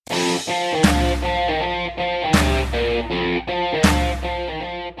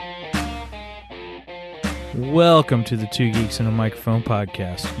Welcome to the Two Geeks and a Microphone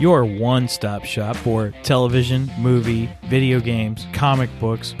podcast, your one-stop shop for television, movie, video games, comic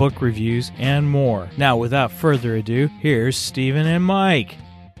books, book reviews, and more. Now, without further ado, here's Steven and Mike.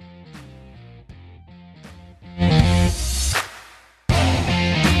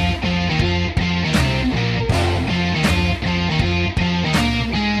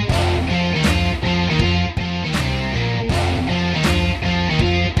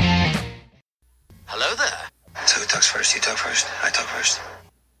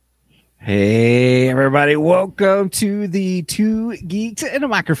 Hey everybody, welcome to the Two Geeks and a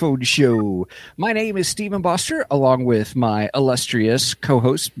Microphone show. My name is Stephen Boster, along with my illustrious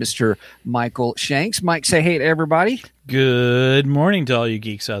co-host, Mr. Michael Shanks. Mike, say hey to everybody. Good morning to all you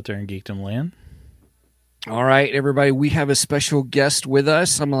geeks out there in Geekdom Land. All right, everybody, we have a special guest with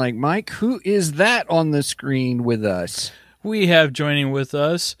us. I'm like, Mike, who is that on the screen with us? We have joining with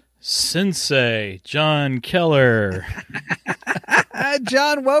us Sensei John Keller.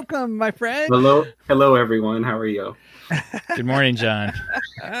 John, welcome, my friend. Hello, everyone. How are you? Good morning, John.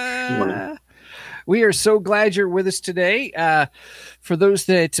 Good morning. We are so glad you're with us today. For those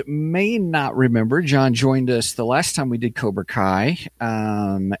that may not remember, John joined us the last time we did Cobra Kai,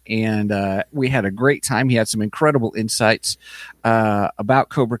 and we had a great time. He had some incredible insights about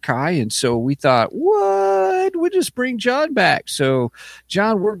Cobra Kai, and so we thought, what? We'll just bring John back. So,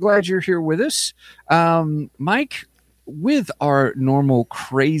 John, we're glad you're here with us. Mike, with our normal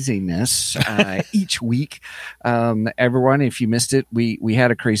craziness each week, everyone, if you missed it, we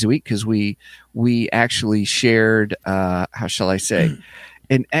had a crazy week because we actually shared, how shall I say,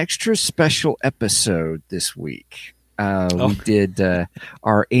 an extra special episode this week. We did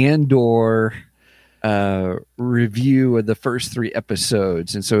our Andor review of the first 3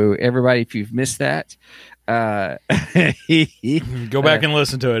 episodes, and so everybody, if you've missed that, go back and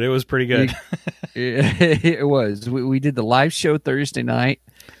listen to it. It was pretty good. It was. We did the live show Thursday night,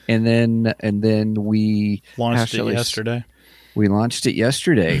 and then we launched it yesterday. We launched it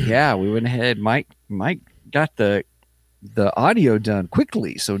yesterday. Yeah, we went ahead. Mike got the audio done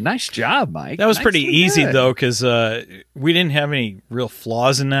quickly. So nice job, Mike. That was pretty easy though, because we didn't have any real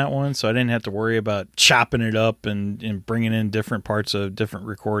flaws in that one, so I didn't have to worry about chopping it up and bringing in different parts of different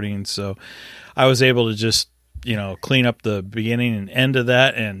recordings. So I was able to just clean up the beginning and end of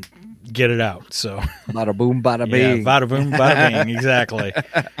that and get it out. So bada boom, bada bing. Yeah, bada boom, bada bing. Exactly.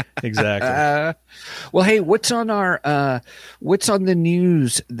 Well, hey, what's on the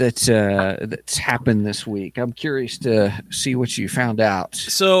news that's happened this week? I'm curious to see what you found out.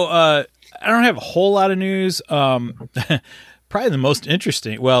 So I don't have a whole lot of news. Probably the most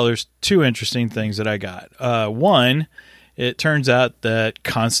interesting. Well, there's 2 interesting things that I got. One, it turns out that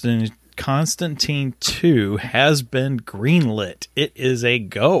Constantine 2 has been greenlit. It is a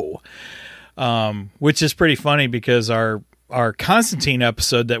go, which is pretty funny because our Constantine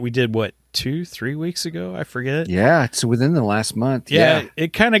episode that we did, 2-3 weeks ago? I forget. Yeah, it's within the last month. Yeah.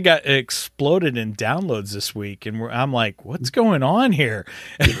 It kind of got exploded in downloads this week, and I'm like, what's going on here?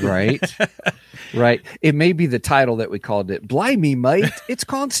 Right. It may be the title that we called it. Blimey, mate, it's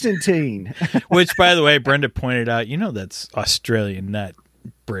Constantine. Which, by the way, Brenda pointed out, that's Australian, not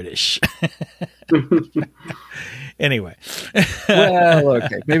British. Anyway. Well,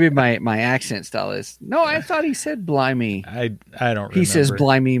 okay. Maybe my accent style is. No, I thought he said blimey. I don't remember. He says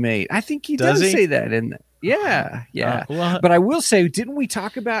blimey, mate. I think he does say that. Yeah. But I will say, didn't we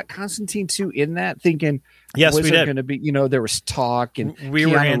talk about Constantine 2 in that, thinking, yes, was we there did. going to be, there was talk, and we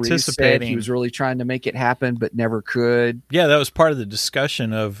were anticipating. He was really trying to make it happen, but never could. Yeah, that was part of the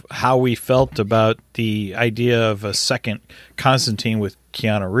discussion of how we felt about the idea of a second Constantine with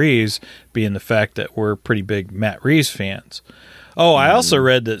Keanu Reeves, being the fact that we're pretty big Matt Reeves fans. Oh, I also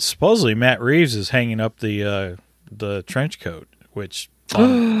read that supposedly Matt Reeves is hanging up the trench coat, which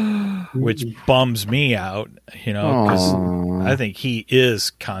bums me out, because I think he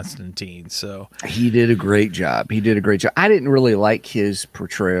is Constantine. So he did a great job. I didn't really like his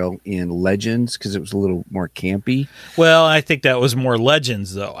portrayal in Legends because it was a little more campy. Well, I think that was more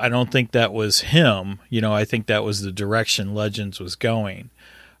Legends, though. I don't think that was him. I think that was the direction Legends was going.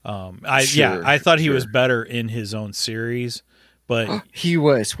 I thought he was better in his own series, but he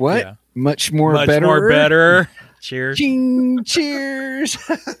was what? Yeah. Much more better. Cheers. Ching, cheers.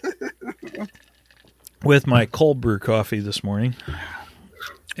 With my cold brew coffee this morning.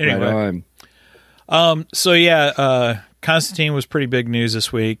 Anyway. Right on. Constantine was pretty big news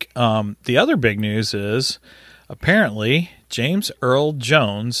this week. The other big news is apparently James Earl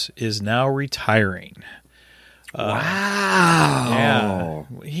Jones is now retiring. Wow. Yeah.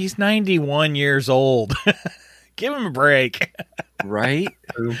 He's 91 years old. Give him a break. Right?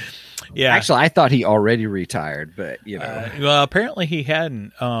 Yeah. Actually, I thought he already retired, but well, apparently he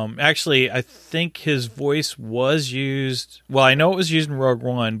hadn't. Actually, I think his voice was used. Well, I know it was used in Rogue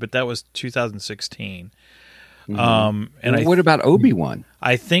One, but that was 2016. And what about Obi-Wan?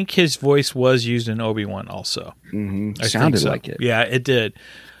 I think his voice was used in Obi-Wan also. Mm-hmm. Sounded like it. Yeah, it did.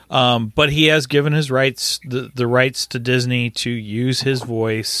 But he has given his rights, the rights to Disney to use his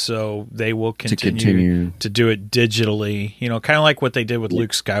voice, so they will continue to do it digitally. Kind of like what they did with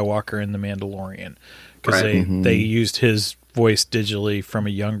Luke Skywalker in The Mandalorian, because they used his voice digitally from a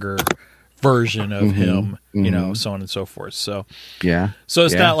younger version of him, so on and so forth. So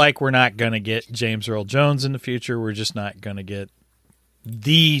it's not like we're not going to get James Earl Jones in the future. We're just not going to get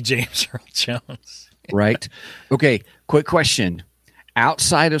the James Earl Jones. Right. Okay. Quick question.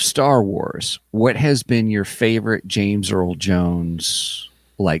 Outside of Star Wars, what has been your favorite James Earl Jones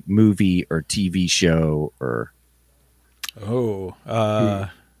movie or TV show or? All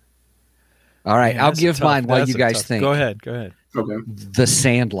right, I'll give mine while you guys think. Go ahead. Okay. The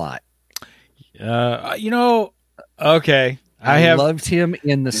Sandlot. Okay. I loved him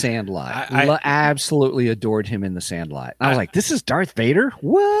in The Sandlot. I absolutely adored him in The Sandlot. I was like, this is Darth Vader?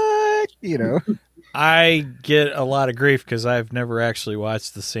 What? I get a lot of grief because I've never actually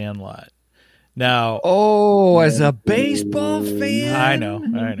watched The Sandlot. Now, as a baseball fan, I know.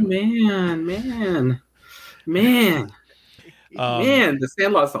 Man, The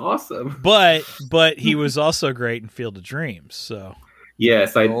Sandlot's awesome. But he was also great in Field of Dreams. So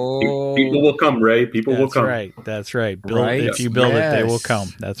yes, people will come, Ray. People will come. That's right. If you build it, they will come.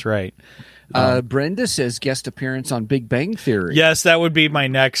 That's right. Brenda says guest appearance on Big Bang Theory. Yes, that would be my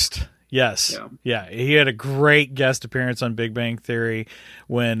next. Yes. Yeah. He had a great guest appearance on Big Bang Theory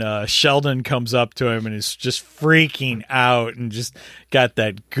when Sheldon comes up to him and is just freaking out and just got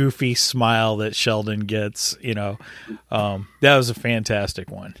that goofy smile that Sheldon gets, that was a fantastic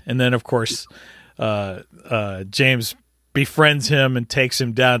one. And then, of course, James befriends him and takes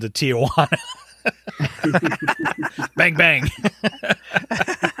him down to Tijuana. Bang, bang.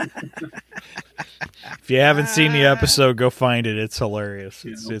 If you haven't seen the episode, go find it. It's hilarious.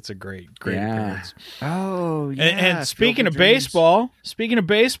 It's a great appearance. Oh, yeah. And speaking of baseball,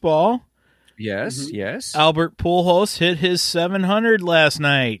 yes. Albert Pujols hit his 700 last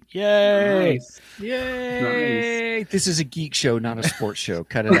night. Yay! Nice. Yay! Nice. This is a geek show, not a sports show.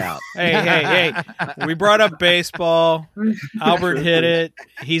 Cut it out. Hey! We brought up baseball. Albert hit it.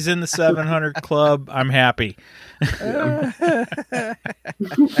 He's in the 700 club. I'm happy.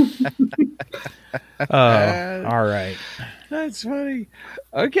 All right. That's funny.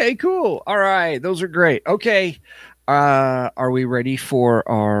 Okay, cool. All right, those are great. Okay, are we ready for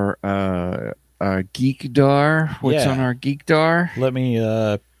our Geekdar? What's on our Geekdar? Let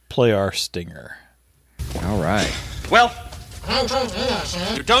me play our stinger. All right. Well,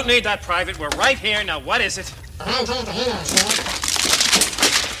 you don't need that, Private. We're right here. Now, what is it? Now,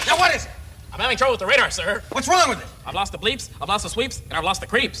 what is it? I'm having trouble with the radar, sir. What's wrong with it? I've lost the bleeps, I've lost the sweeps, and I've lost the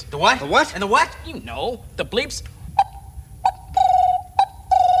creeps. The what? The what? And the what? You know, the bleeps,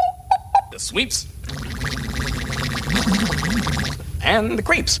 the sweeps, and the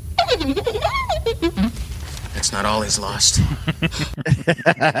creeps. It's not all he's lost.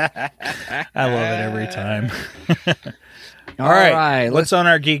 I love it every time. All right. What's on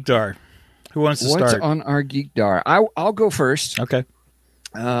our Geekdar? Who wants to start? What's on our Geekdar? I'll go first. Okay.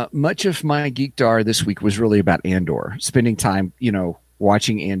 Much of my Geekdar this week was really about Andor, spending time,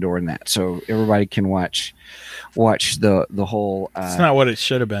 watching Andor and that. So everybody can watch the whole. It's not what it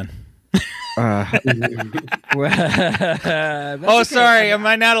should have been. Sorry. Am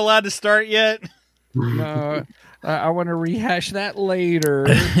I not allowed to start yet? No, I want to rehash that later.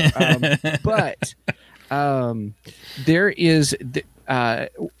 But there is a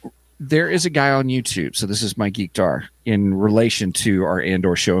guy on YouTube. So this is my Geekdar in relation to our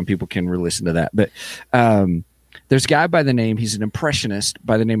Andor show, and people can re-listen to that. But there's a guy by the name, he's an impressionist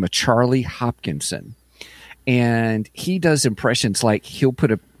by the name of Charlie Hopkinson. And he does impressions like he'll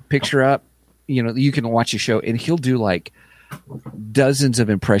put a picture up, you can watch a show, and he'll do like dozens of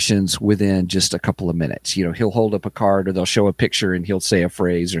impressions within just a couple of minutes. He'll hold up a card or they'll show a picture and he'll say a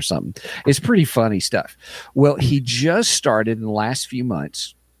phrase or something. It's pretty funny stuff. Well, he just started in the last few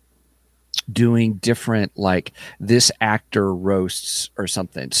months doing different, like this actor roasts or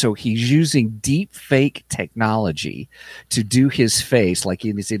something. So he's using deep fake technology to do his face like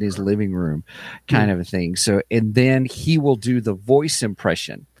he's in his living room kind of a thing. So, and then he will do the voice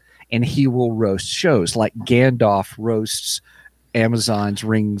impression and he will roast shows like Gandalf roasts Amazon's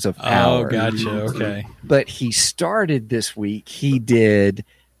Rings of Power. Oh, gotcha. Okay. But he started this week. He did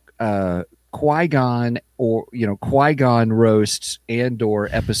Qui-Gon Qui-Gon roasts Andor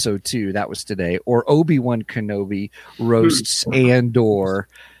episode 2, that was today, or Obi-Wan Kenobi roasts Andor,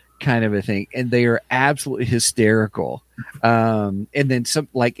 kind of a thing, and they are absolutely hysterical. And then some,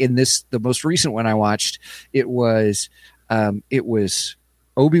 like in this, the most recent one I watched, it was Obi-Wan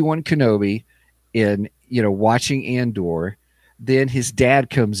Kenobi in, watching Andor. Then his dad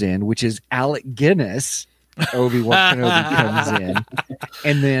comes in, which is Alec Guinness. Obi-Wan Kenobi comes in,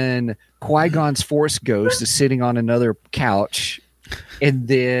 and then Qui-Gon's Force Ghost is sitting on another couch, and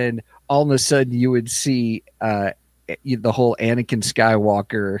then all of a sudden you would see the whole Anakin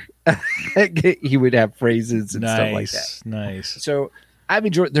Skywalker. He would have phrases and stuff like that. Nice. So I've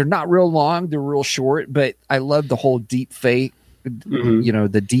enjoyed. They're not real long; they're real short. But I love the whole deep fake.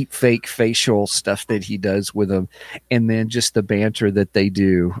 The deep fake facial stuff that he does with them, and then just the banter that they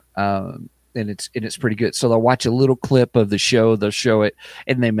do. And it's pretty good. So they'll watch a little clip of the show, they'll show it,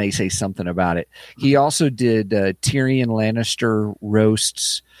 and they may say something about it. He also did Tyrion Lannister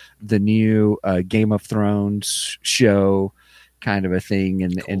roasts the new Game of Thrones show, kind of a thing,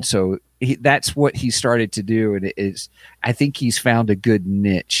 and so that's what he started to do, and it is, I think he's found a good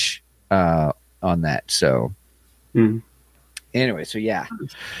niche on that. So. Anyway, so yeah,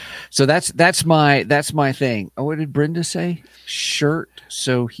 so that's my thing. Oh, what did Brenda say? Shirt,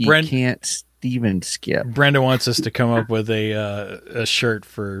 so he can't Steven skip. Brenda wants us to come up with a shirt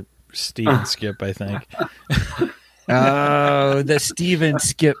for Steven Skip, I think. Oh, the Steven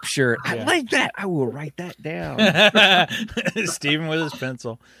Skip shirt. I like that. I will write that down. Steven with his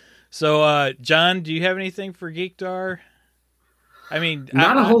pencil. So, John, do you have anything for Geekdar? I mean,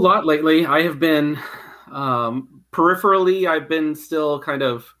 not a whole lot lately. I have been. Peripherally, I've been still kind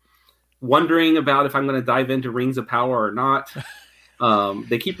of wondering about if I'm going to dive into Rings of Power or not.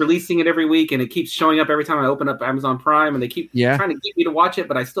 They keep releasing it every week, and it keeps showing up every time I open up Amazon Prime, and they keep trying to get me to watch it,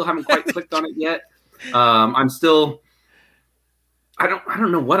 but I still haven't quite clicked on it yet. I'm still, I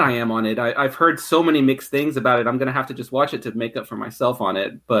don't know what I am on it. I've heard so many mixed things about it. I'm going to have to just watch it to make up for myself on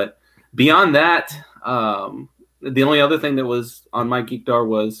it. But beyond that, the only other thing that was on my Geekdar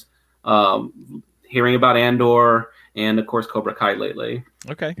was hearing about Andor and, of course, Cobra Kai lately.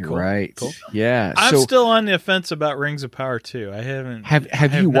 Okay, cool. Right. Cool. Yeah. I'm still on the offense about Rings of Power, too. I haven't.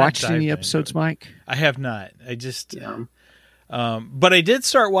 Have you watched any episodes, Mike? I have not. I just. But I did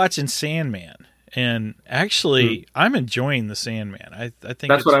start watching Sandman. And actually, I'm enjoying the Sandman. I think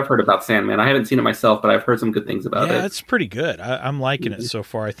that's what I've heard about Sandman. I haven't seen it myself, but I've heard some good things about it. Yeah, it's pretty good. I'm liking it so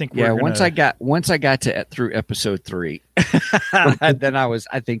far. I think. Once I got to through episode 3, then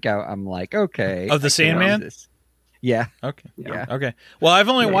I'm like, okay. Of the Sandman. Yeah. Okay. Yeah. Okay. Well, I've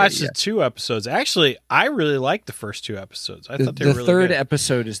only watched the 2 episodes. Actually, I really liked the first 2 episodes. I thought they were really good. The 3rd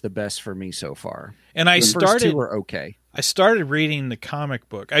episode is the best for me so far. And the first 2 were okay. I started reading the comic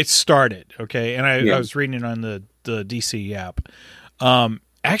book. I was reading it on the DC app.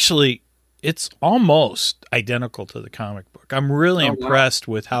 Actually, it's almost identical to the comic book. I'm really impressed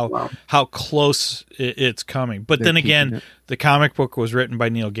with how close it's coming. But then again, the comic book was written by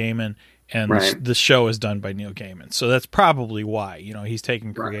Neil Gaiman, and the show is done by Neil Gaiman. So that's probably why, he's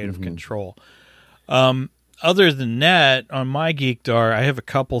taking creative control. Other than that, on my Geekdar, I have a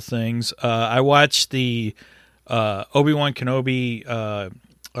couple things. I watched the Obi-Wan Kenobi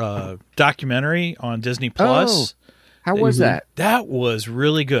documentary on Disney Plus. Oh, how was that? That was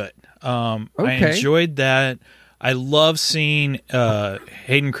really good. I enjoyed that. I love seeing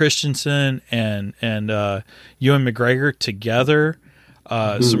Hayden Christensen and Ewan McGregor together.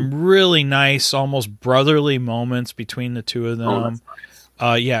 Some really nice, almost brotherly moments between the two of them.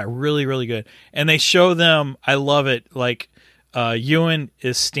 Yeah, really, really good. And they show them, I love it, like Ewan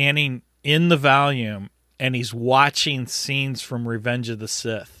is standing in the volume and he's watching scenes from Revenge of the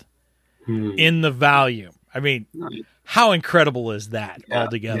Sith in the volume. I mean, how incredible is that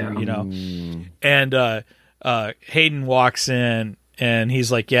altogether, And Hayden walks in and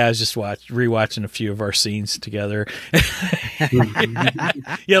he's like, I was just rewatching a few of our scenes together.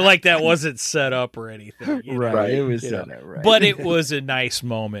 Like that wasn't set up or anything. Right. It was set up, right. But it was a nice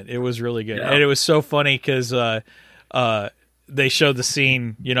moment. It was really good. Yeah. And it was so funny because they showed the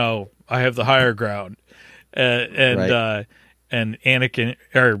scene, I have the higher ground. And Anakin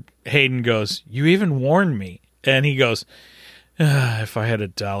or Hayden goes, "You even warned me." And he goes, "If I had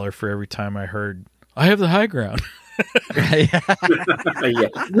 $1 for every time I heard, I have the high ground."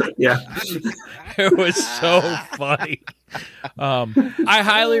 Yeah. It was so funny. I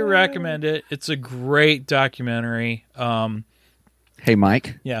highly recommend it. It's a great documentary. Hey,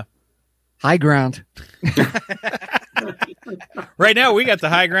 Mike. Yeah. High ground. Right now, we got the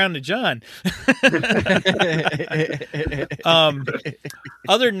high ground to John.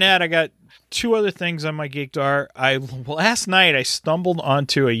 Other than that, I got two other things on my Geekdar. Last night I stumbled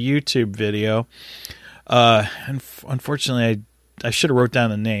onto a YouTube video. Unfortunately, I should have wrote down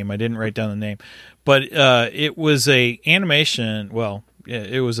the name. I didn't write down the name, but it was a animation. Well,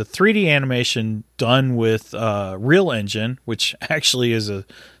 it was a 3D animation done with Real Engine, which actually is a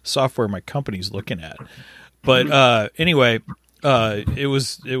software my company's looking at. But anyway, it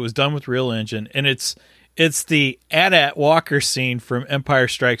was done with Real Engine, and it's the AT-AT Walker scene from Empire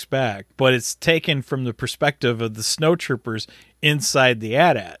Strikes Back, but it's taken from the perspective of the snowtroopers inside the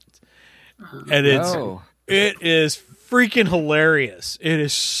AT-AT. And it is freaking hilarious. It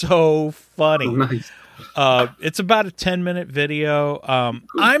is so funny. Oh, nice. It's about a 10-minute video.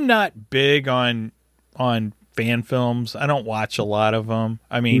 I'm not big on fan films. I don't watch a lot of them.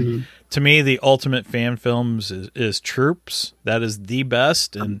 I mean, to me, the ultimate fan films is Troops. That is the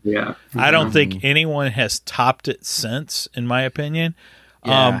best, and I don't think anyone has topped it since, in my opinion.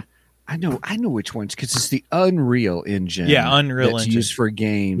 Yeah. I know which ones, because it's the Unreal Engine. Yeah, Unreal that's Engine used for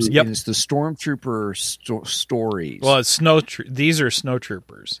games. Yep. And it's the Stormtrooper stories. Well, it's these are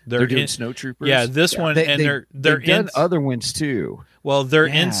snowtroopers. They're doing snowtroopers. Yeah, this one, and they're done other ones too. Well, they're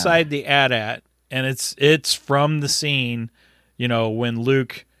inside the AT-AT, and it's from the scene, when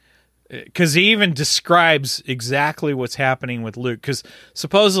Luke, because he even describes exactly what's happening with Luke, because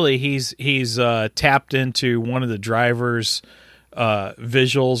supposedly he's tapped into one of the driver's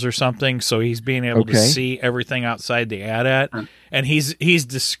visuals or something, so he's being able to see everything outside the AT-AT, and he's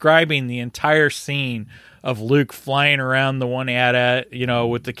describing the entire scene of Luke flying around the one AT-AT,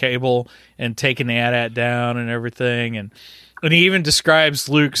 with the cable and taking the AT-AT down and everything, and he even describes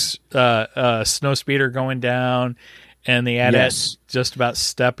Luke's snowspeeder going down, and the AT-AT just about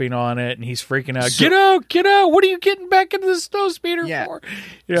stepping on it, and he's freaking out. Get out! What are you getting back into the snowspeeder for?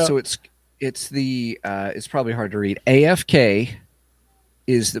 Yeah. So it's probably hard to read. AFK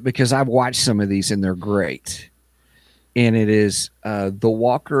is because I've watched some of these and they're great. And it is The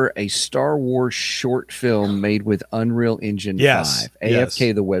Walker, a Star Wars short film made with Unreal Engine 5.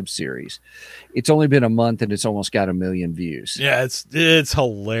 AFK, the web series. It's only been a month and it's almost got 1 million views. Yeah, it's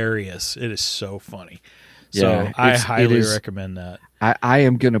hilarious. It is so funny. So I highly recommend that. I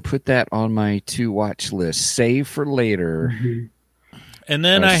am going to put that on my to-watch list. Save for later. Mm-hmm. And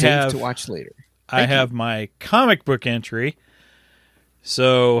then I have to watch later. I have my comic book entry.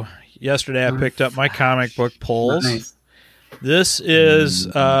 So yesterday I picked up my comic book polls. Nice. This is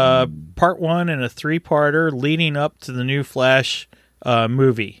part 1 in a 3-parter leading up to the new Flash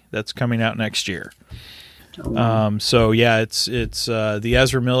movie that's coming out next year. So yeah, it's the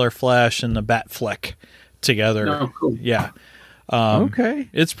Ezra Miller Flash and the Batfleck together. Oh, cool. Yeah. Okay.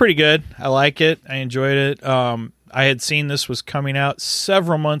 It's pretty good. I like it. I enjoyed it. I had seen this was coming out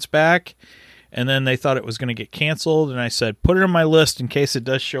several months back, and then they thought it was going to get canceled, and I said, put it on my list in case it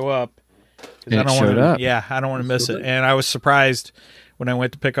does show up. I don't want to. Yeah, I don't want to miss it. And I was surprised when I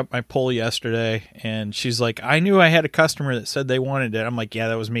went to pick up my poll yesterday, and she's like, I knew I had a customer that said they wanted it. I'm like, yeah,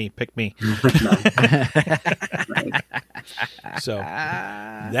 that was me. Pick me. So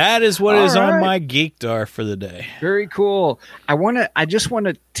that is what is on my Geekdar for the day. Very cool. I just want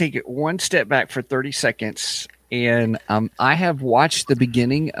to take it one step back for 30 seconds. And I have watched the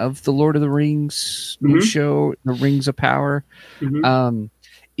beginning of the Lord of the Rings new show, The Rings of Power.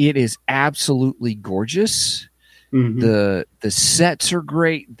 It is absolutely gorgeous. The sets are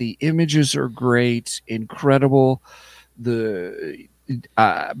great. The images are great. Incredible.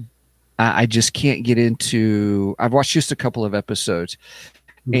 I just can't get into. I've watched just a couple of episodes,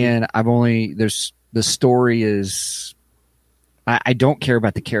 and the story is. I don't care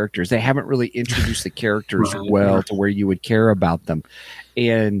about the characters. They haven't really introduced the characters well to where you would care about them,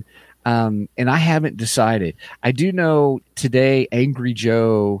 and I haven't decided. I do know today Angry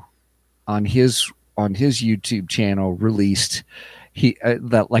Joe on his YouTube channel released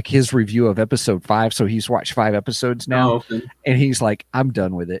his review of episode 5. So he's watched 5 episodes now, and he's like, "I'm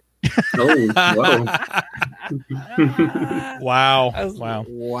done with it." Wow.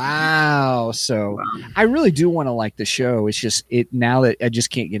 So I really do want to like the show. It's just now that I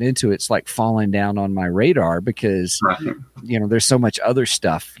just can't get into it, it's like falling down on my radar because there's so much other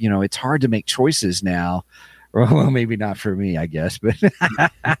stuff. It's hard to make choices now. Well, maybe not for me, I guess, but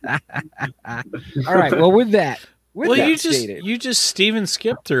all right. Well, you just Steven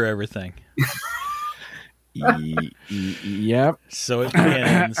skipped through everything. Yep. So it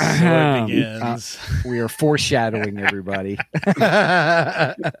begins. So it begins. We are foreshadowing, everybody.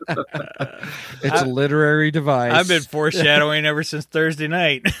 It's a literary device. I've been foreshadowing ever since Thursday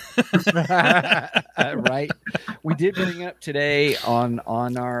night. Right. We did bring up today on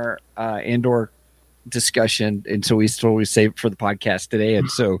our Andor discussion, and so we saved it for the podcast today. And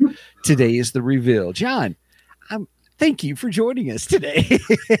so today is the reveal. John, thank you for joining us today.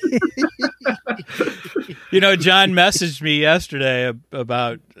 John messaged me yesterday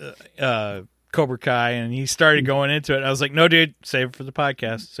about Cobra Kai, and he started going into it. I was like, no, dude, save it for the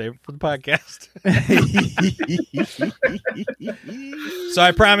podcast. Save it for the podcast. So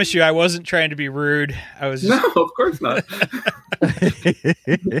I promise you, I wasn't trying to be rude. I was just... No, of course not.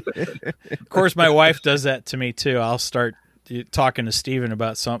 Of course, my wife does that to me, too. I'll start talking to Steven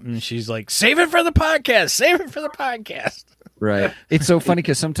about something, and she's like, save it for the podcast. Save it for the podcast. Right. It's so funny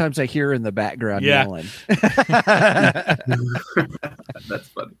because sometimes I hear her in the background yelling. That's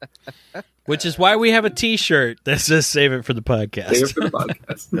funny. Which is why we have a T-shirt that says "Save it for the podcast." Save it for the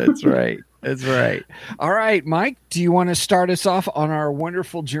podcast. That's right. That's right. All right, Mike. Do you want to start us off on our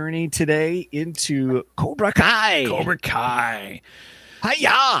wonderful journey today into Cobra Kai? Cobra Kai.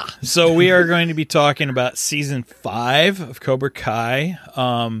 Hiya! So we are going to be talking about season 5 of Cobra Kai.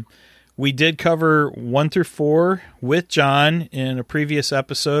 We did cover 1 through 4 with John in a previous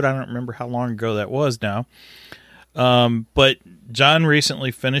episode. I don't remember how long ago that was now. But John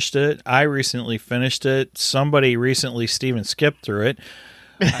recently finished it. I recently finished it. Somebody recently, Steven, skipped through it.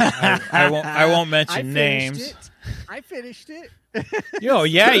 I won't mention names. I finished it.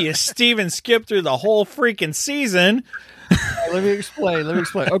 You Steven skipped through the whole freaking season. Let me explain.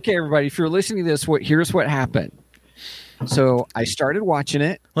 Okay, everybody, if you're listening to this, here's what happened. So I started watching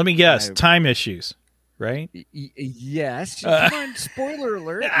it. Let me guess. Time issues, right? Yes. Come on, spoiler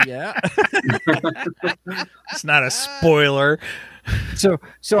alert. Yeah. It's not a spoiler. So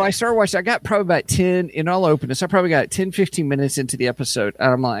I started watching. I got probably about 10, in all openness, I probably got 10, 15 minutes into the episode.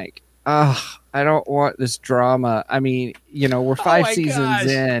 And I'm like, I don't want this drama. I mean, we're 5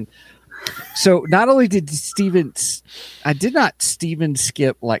 seasons in. So not only did I did not Steven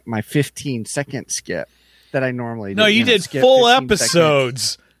skip like my 15-second skip that I normally do. No, you did full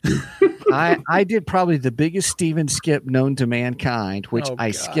episodes. I did probably the biggest Steven skip known to mankind, which I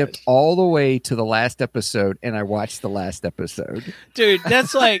skipped all the way to the last episode, and I watched the last episode. Dude,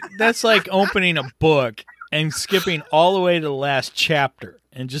 that's like opening a book and skipping all the way to the last chapter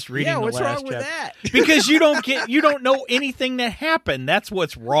and just reading the last chapter. What's wrong with that? Because you don't know anything that happened. That's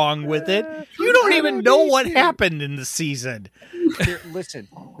what's wrong with it. You don't even know what happened in the season. Here, listen,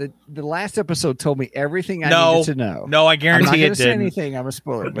 the last episode told me everything I needed to know. No, I guarantee it didn't. Say anything. I'm a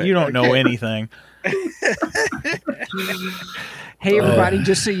spoiler. But you don't know anything. Hey, everybody!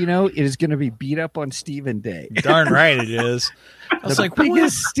 Just so you know, it is going to be beat up on Steven Day. Darn right it is. I was like,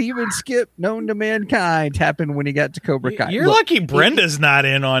 biggest Steven skip known to mankind happened when he got to Cobra Kai. You're lucky Brenda's not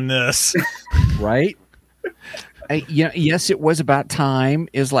in on this, right? Yes, it was about time.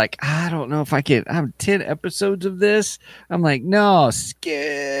 Is like, I don't know if I can have 10 episodes of this. I'm like, no, skip.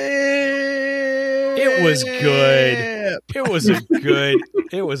 It was good.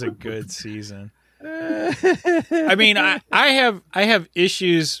 It was a good season. I mean, I have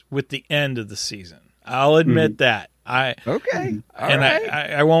issues with the end of the season. I'll admit that. I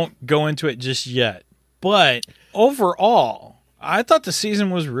won't go into it just yet. But overall, I thought the season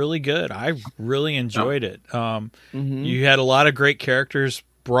was really good. I really enjoyed it. You had a lot of great characters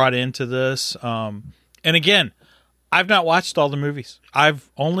brought into this. And again, I've not watched all the movies. I've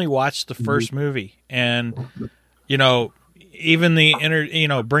only watched the first movie. And, even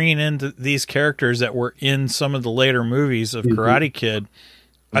the bringing in these characters that were in some of the later movies of Karate Kid,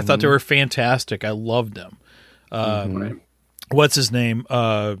 I thought they were fantastic. I loved them. What's his name?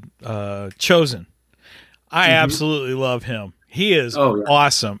 Chosen. I absolutely love him. He is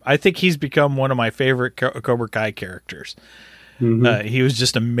awesome. I think he's become one of my favorite Cobra Kai characters. He was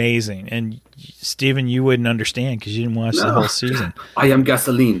just amazing. And Steven, you wouldn't understand because you didn't watch the whole season. I am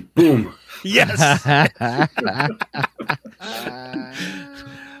gasoline. Boom. Yes.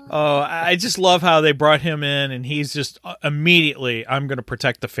 I just love how they brought him in, and he's just immediately, I'm going to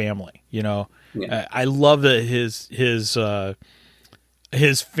protect the family. I love that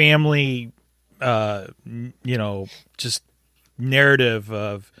his family, just narrative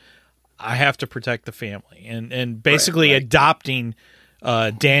of I have to protect the family, and basically adopting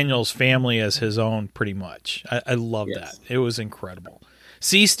Daniel's family as his own, pretty much. I love that. It was incredible.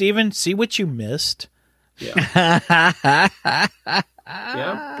 See, Steven, see what you missed? Yeah.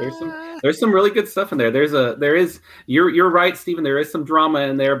 Yeah, there's some really good stuff in there. You're right, Stephen. There is some drama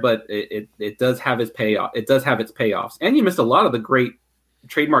in there, but it does have its payoff. It does have its payoffs, and you missed a lot of the great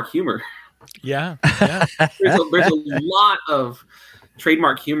trademark humor. Yeah. there's a lot of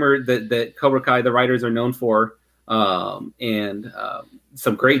trademark humor that Cobra Kai the writers are known for, and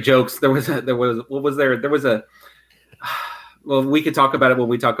some great jokes. There was well, we could talk about it when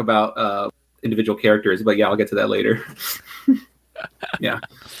we talk about individual characters, but yeah, I'll get to that later. Yeah.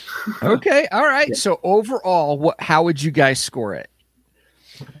 Okay. All right. Yeah. So overall, how would you guys score it?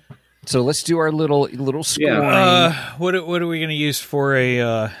 So let's do our little scoring. Yeah. What are we going to use for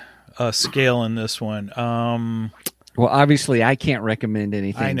a scale in this one? Well, obviously, I can't recommend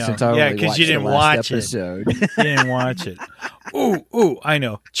anything. I know. Since I because you didn't watch episode. It. You didn't watch it. Ooh, I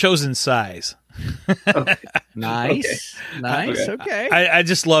know. Chosen size. Okay. Nice. Okay. I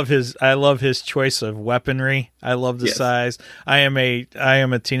just love his choice of weaponry. I love the size. I am a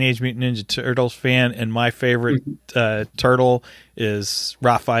Teenage Mutant Ninja Turtles fan, and my favorite turtle is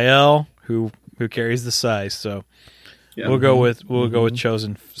Raphael, who carries the size. So we'll go with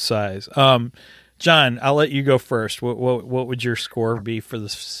chosen size. John, I'll let you go first. What would your score be for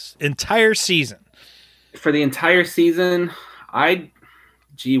the entire season? For the entire season, I'd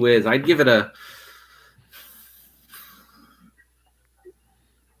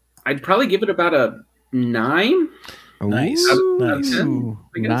probably give it about a 9. Nice. Out of 10,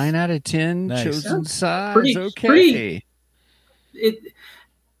 9 out of 10. Nice. Chosen size. Okay.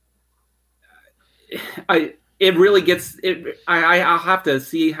 It really gets it. I'll have to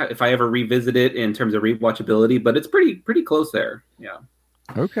see if I ever revisit it in terms of rewatchability, but it's pretty close there. Yeah.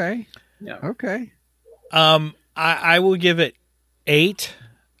 Okay. Yeah. Okay. I will give it 8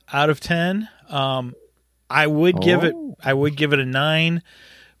 out of 10. I would give it a 9,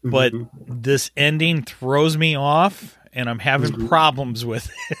 but this ending throws me off, and I'm having problems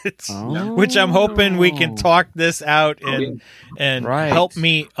with it. Which I'm hoping we can talk this out and help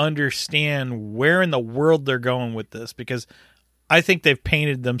me understand where in the world they're going with this, because I think they've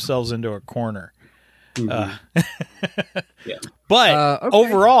painted themselves into a corner. But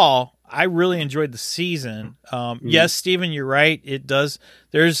overall, I really enjoyed the season. Yes, Stephen, you're right. It does.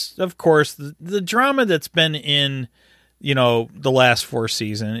 There's, of course, the drama that's been in, the last 4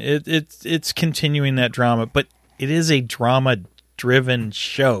 seasons. It's continuing that drama, but it is a drama-driven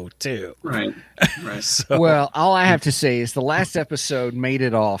show too. Right. So, well, all I have to say is the last episode made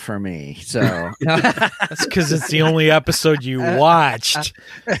it all for me. So that's because it's the only episode you watched.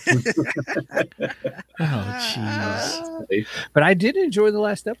 Oh, jeez. But I did enjoy the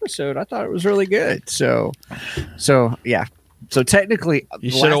last episode. I thought it was really good. So yeah. So technically, you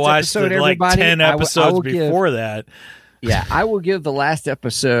should have watched it like 10 episodes before that. Yeah, I will give the last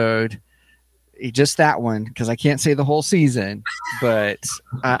episode, just that one, because I can't say the whole season, but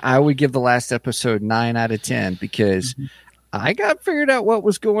I would give the last episode 9 out of 10 because I got figured out what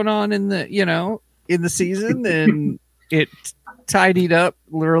was going on in the season, and it tidied up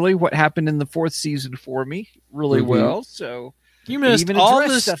literally what happened in the 4th season for me really well. So you missed all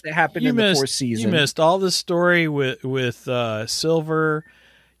this stuff that happened in the 4th season. You missed all the story with Silver.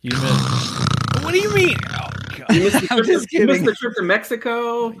 You missed. What do you mean? Oh, God. You missed the trip to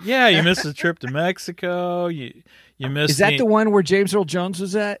Mexico. Yeah, you missed the trip to Mexico. You missed. Is that the one where James Earl Jones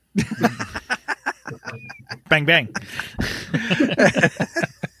was at? Bang bang.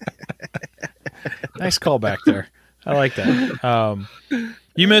 Nice callback there. I like that.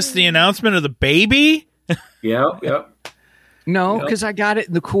 You missed the announcement of the baby. Yep. No, because I got it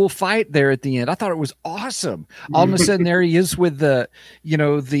in the cool fight there at the end. I thought it was awesome. All of a sudden, there he is with there's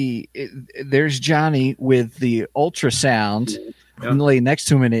Johnny with the ultrasound and laying next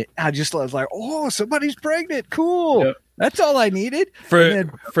to him, and I was like, oh, somebody's pregnant. Cool. Yep. That's all I needed.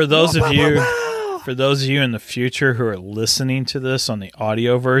 For those of you in the future who are listening to this on the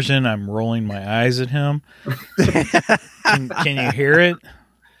audio version, I'm rolling my eyes at him. Can you hear it?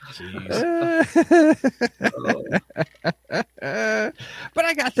 But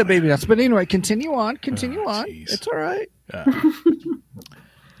I got the baby nuts. But anyway, continue on. It's all right.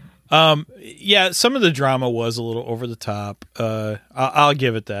 Yeah, some of the drama was a little over the top. I'll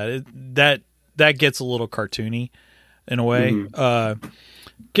give it that. That gets a little cartoony in a way. You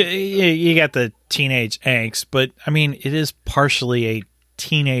got the teenage angst, but I mean, it is partially a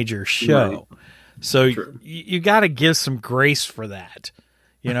teenager show, so you got to give some grace for that.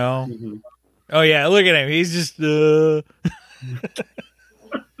 Oh yeah, look at him. He's just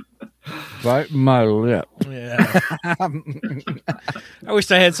bite my lip. Yeah. I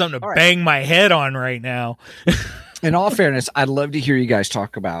wish I had something to bang my head on right now. In all fairness, I'd love to hear you guys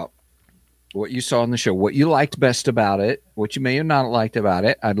talk about what you saw on the show, what you liked best about it, what you may have not liked about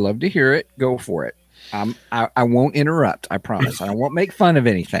it. I'd love to hear it. Go for it. I won't interrupt. I promise. I won't make fun of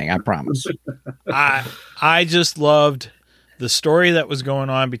anything. I promise. I just loved the story that was going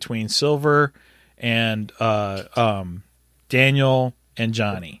on between Silver and Daniel and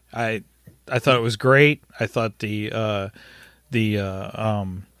Johnny. I thought it was great. I thought the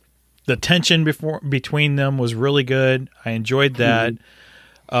tension between them was really good. I enjoyed that.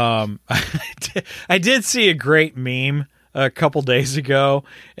 I did see a great meme a couple days ago.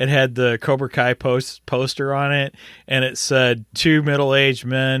 It had the Cobra Kai poster on it, and it said, 2 middle-aged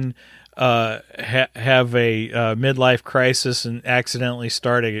men have a midlife crisis and accidentally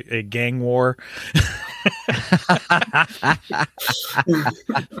start a gang war.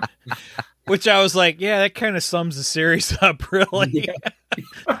 Which I was like, yeah, that kind of sums the series up, really. Yeah.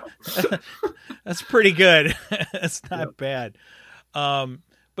 That's pretty good. That's not bad.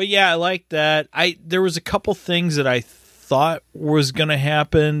 But yeah, I like that. There was a couple things that I thought was going to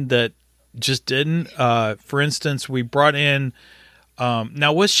happen that just didn't. For instance, we brought in.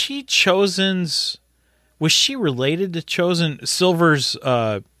 Now, was she related to Chozen Silver's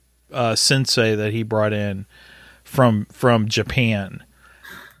sensei that he brought in from Japan?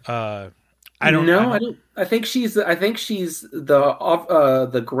 I don't. I think she's the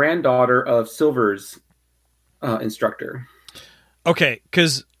granddaughter of Silver's instructor. Okay,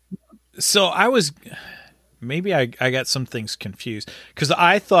 so I was maybe I got some things confused because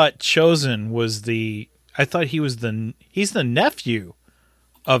I thought Chozen was he's the nephew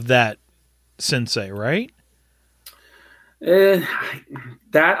of that sensei, right? That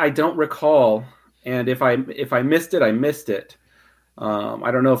I don't recall, and if I missed it, I missed it.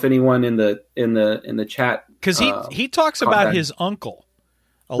 I don't know if anyone in the chat, because he talks about his uncle,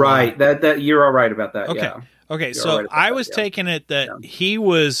 right? Lot. That you're all right about that. Okay, yeah. Okay. You're so right I was taking it that he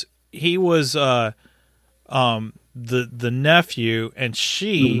was the nephew, and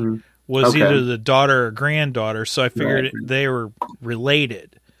she was either the daughter or granddaughter. So I figured they were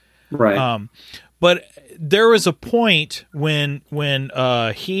related, right? But there was a point when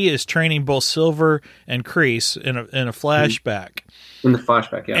he is training both Silver and Kreese in a flashback. In the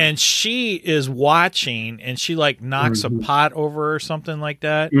flashback, yeah. And she is watching, and she like knocks a pot over or something like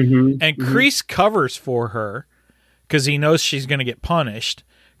that. And Kreese covers for her because he knows she's going to get punished.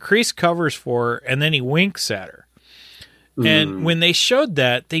 Kreese covers for her, and then he winks at her. And when they showed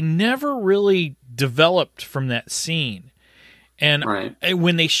that, they never really developed from that scene. And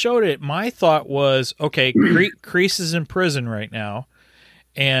when they showed it, my thought was, okay, Kreese is in prison right now,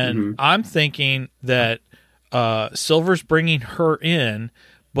 and I'm thinking that Silver's bringing her in,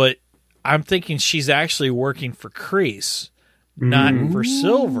 but I'm thinking she's actually working for Kreese, not for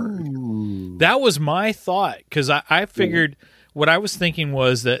Silver. That was my thought, because I figured what I was thinking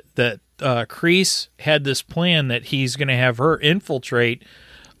was that Kreese had this plan that he's going to have her infiltrate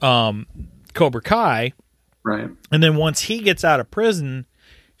Cobra Kai. Right. And then once he gets out of prison,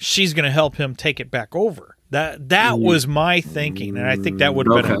 she's going to help him take it back over. That was my thinking, and I think that would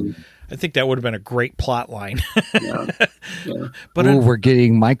have been a great plot line. But we're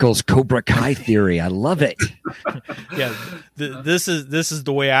getting Michael's Cobra Kai theory. I love it. Yeah, this is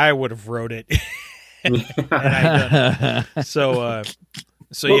the way I would have wrote it. So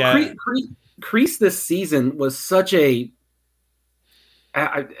Kreese this season was such a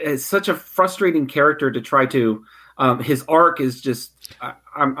frustrating character to try to. His arc is just.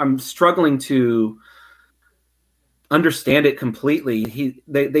 I'm struggling to understand it completely.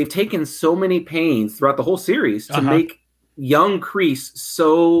 They've taken so many pains throughout the whole series to make young Kreese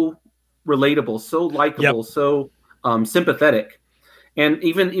so relatable, so likable, so sympathetic. And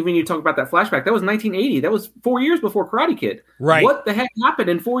even you talk about that flashback, that was 1980. That was 4 years before Karate Kid. Right. What the heck happened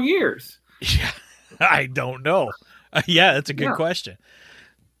in 4 years? Yeah, I don't know. That's a good question.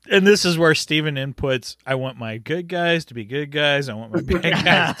 And this is where Steven inputs, I want my good guys to be good guys. I want my bad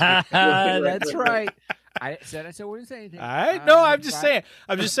guys to be That's right. I wouldn't say anything. I'm just saying.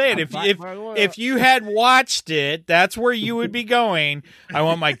 If you had watched it, that's where you would be going. I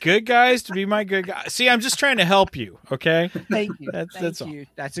want my good guys to be my good guys. See, I'm just trying to help you. Okay. Thank you. That's you.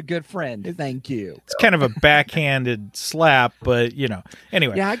 That's a good friend. Thank you. It's kind of a backhanded slap, but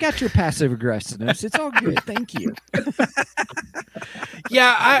anyway. Yeah, I got your passive aggressiveness. It's all good. Thank you.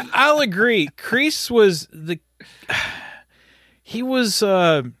 Yeah, I'll agree. Kreese was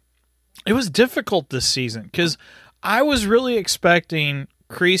it was difficult this season because I was really expecting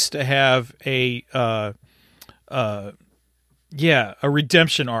Kreese to have a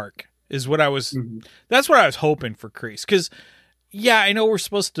redemption arc. Is what I was. That's what I was hoping for Kreese, because yeah, I know we're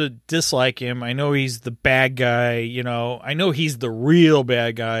supposed to dislike him. I know he's the bad guy, you know. I know he's the real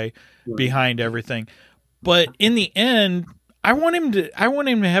bad guy behind everything. But in the end, I want him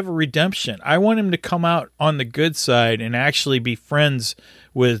to have a redemption. I want him to come out on the good side and actually be friends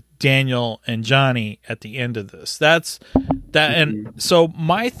with Daniel and Johnny at the end of this. That's that. And so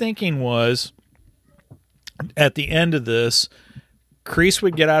my thinking was, at the end of this, Kreese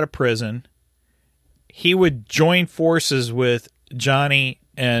would get out of prison. He would join forces with Johnny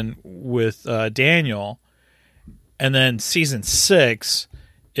and with Daniel. And then season 6,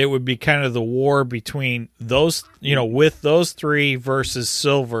 it would be kind of the war between those, you know, with those three versus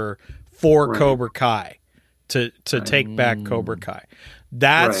Silver for Cobra Kai to take back Cobra Kai.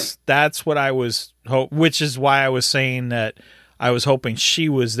 That's what I was which is why I was saying that I was hoping she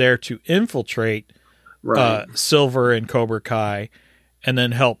was there to infiltrate Silver and Cobra Kai and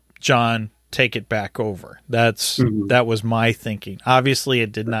then help John take it back over. That was my thinking. Obviously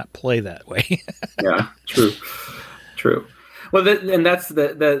it did not play that way. Yeah, true. Well, and that's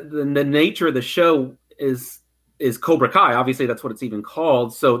the nature of the show is Cobra Kai. Obviously, that's what it's even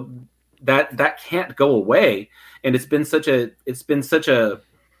called. So that can't go away. And the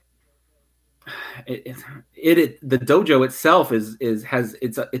dojo itself has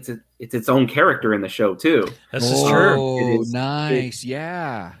its own character in the show too. This is true. Oh, nice.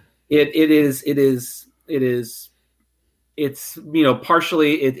 Yeah. It's you know,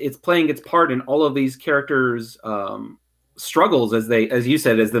 partially it's playing its part in all of these characters' struggles as you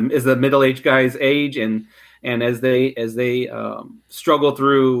said, as the middle-aged guys age and as they struggle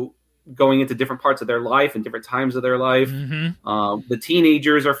through going into different parts of their life and different times of their life. The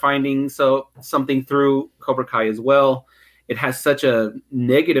teenagers are finding something through Cobra Kai as well. It has such a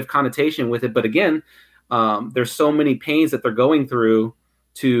negative connotation with it, but again, there's so many pains that they're going through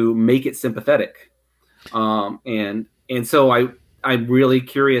to make it sympathetic. And so I'm really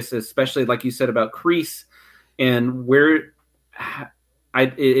curious, especially like you said about Kreese, and where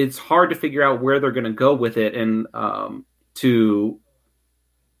it's hard to figure out where they're going to go with it, and to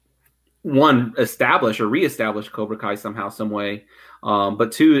one, establish or reestablish Cobra Kai somehow, some way.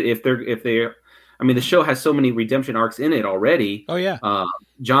 But two, if they're, I mean, the show has so many redemption arcs in it already. Oh yeah.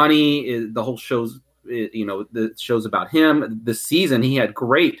 Johnny is the whole show's, you know, the show's about him. This season, he had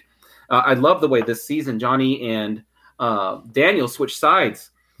great. I love the way this season Johnny and Daniel switched sides.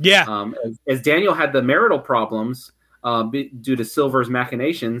 Yeah. As Daniel had the marital problems due to Silver's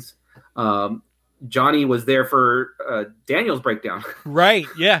machinations, Johnny was there for Daniel's breakdown. Right.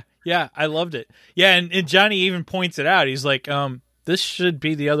 Yeah. Yeah. I loved it. Yeah. And Johnny even points it out. He's like, this should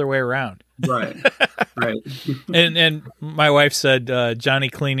be the other way around. Right. Right. and my wife said Johnny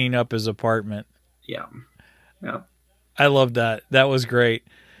cleaning up his apartment. Yeah. Yeah. I loved that. That was great.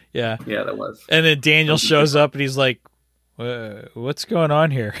 Yeah. Yeah, that was. And then Daniel shows up and he's like, what's going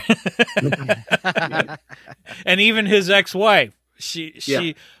on here? And even his ex-wife, she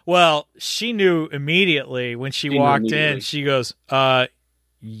knew immediately when she walked in. She goes,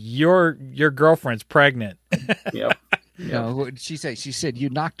 your girlfriend's pregnant. Yep. No, what did she say? She said you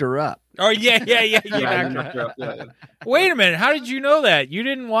knocked her up. Oh yeah. You knocked her up. Yeah. Wait a minute, how did you know that? You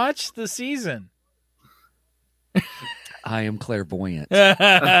didn't watch the season. I am clairvoyant.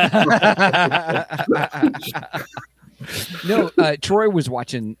 No, Troy was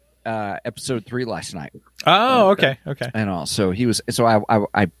watching episode 3 last night. Oh, okay. And also he was, so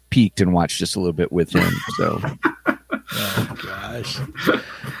I peeked and watched just a little bit with him. So,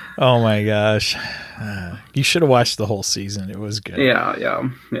 oh my gosh, you should have watched the whole season. It was good. Yeah.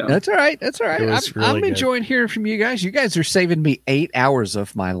 That's all right. I'm really enjoying hearing from you guys. You guys are saving me 8 hours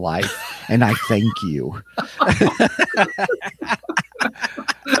of my life, and I thank you.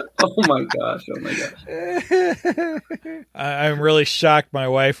 Oh my gosh. I'm really shocked my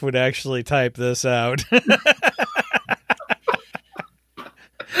wife would actually type this out.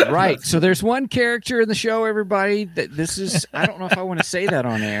 Right. So there's one character in the show, everybody, that this is, I don't know if I want to say that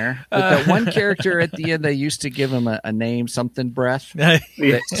on air, but that one character at the end, they used to give him a name, something breath, that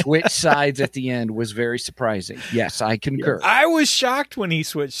switched sides at the end was very surprising. Yes, I concur. I was shocked when he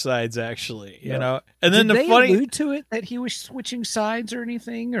switched sides, actually, you know, and then Did the they funny allude to it that he was switching sides or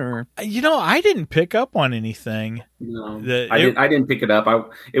anything, or, you know, I didn't pick up on anything. No, I didn't pick it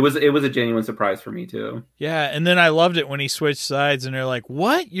up. It was a genuine surprise for me too. Yeah, and then I loved it when he switched sides, and they're like,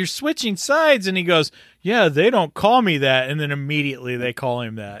 "What? You're switching sides?" And he goes, "Yeah, they don't call me that." And then immediately they call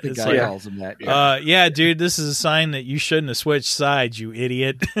him that. The guy calls him that. Yeah, dude, this is a sign that you shouldn't have switched sides, you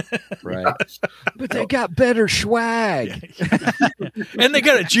idiot. Right. But they got better swag. And they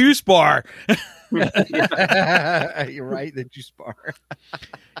got a juice bar. You're right that you spar.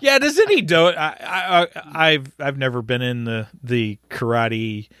 Yeah, does any I've never been in the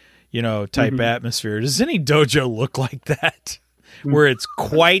karate, type atmosphere. Does any dojo look like that? Where it's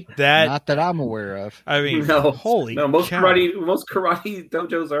quite that? Not that I'm aware of. I mean, No, holy most cow. karate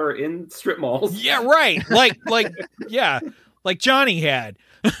dojos are in strip malls. Yeah, right. Like Johnny had.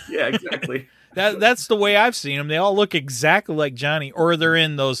 Yeah, exactly. That's the way I've seen them. They all look exactly like Johnny, or they're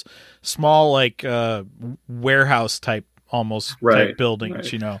in those small warehouse type type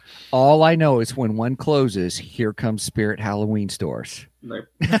buildings. Right. All I know is when one closes, here comes Spirit Halloween stores. There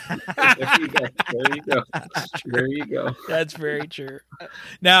you go. That's very true.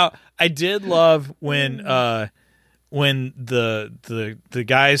 Now, I did love when the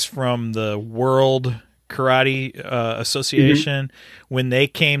guys from the World Karate Association, when they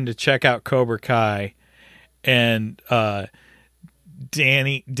came to check out Cobra Kai, and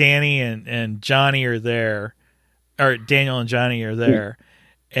Danny and Johnny are there, or Daniel and Johnny are there,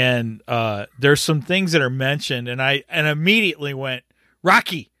 and there's some things that are mentioned, and I immediately went,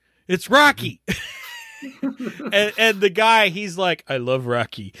 Rocky, it's Rocky. and the guy, he's like, I love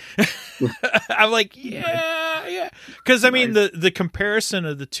Rocky. I'm like, yeah. Because I mean, the comparison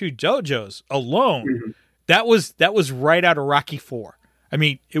of the two dojos alone, that was right out of Rocky 4. I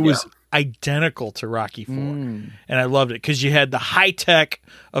mean, it was identical to Rocky 4, and I loved it because you had the high tech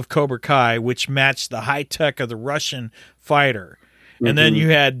of Cobra Kai, which matched the high tech of the Russian fighter, and then you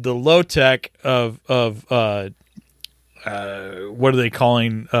had the low tech of what are they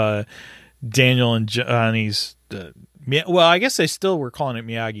calling Daniel and Johnny's? Well, I guess they still were calling it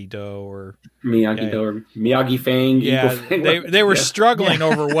Miyagi-Do or Miyagi Fang. Yeah, Fang. they were struggling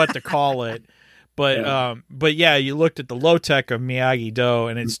over what to call it, but yeah, you looked at the low tech of Miyagi-Do,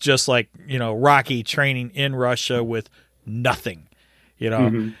 and it's just like Rocky training in Russia with nothing.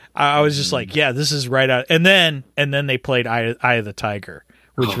 I was just like, yeah, this is right out. And then they played Eye of the Tiger,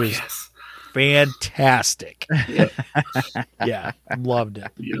 which was fantastic. Yeah, loved it.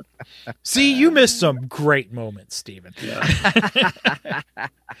 Yeah. See, you missed some great moments, Steven. Yeah.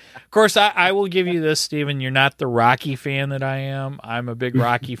 Of course, I will give you this, Steven. You're not the Rocky fan that I am. I'm a big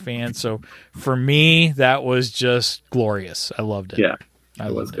Rocky fan. So for me, that was just glorious. I loved it. Yeah,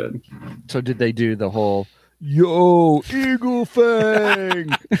 it was good. So did they do the whole Yo, Eagle Fang?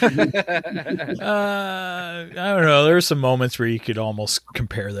 I don't know. There were some moments where you could almost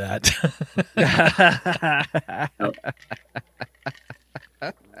compare that.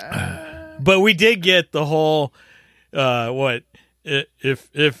 But we did get the whole,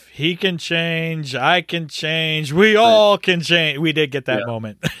 if he can change, I can change. We all can change. We did get that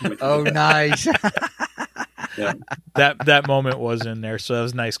moment. Oh, nice. Yeah. That moment was in there, so that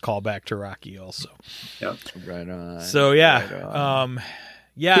was a nice callback to Rocky also. Yeah. Right on. So yeah. Right on.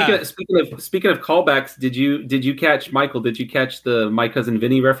 Yeah. Speaking of callbacks, did you catch Michael? Did you catch the My Cousin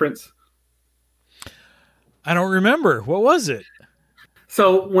Vinny reference? I don't remember. What was it?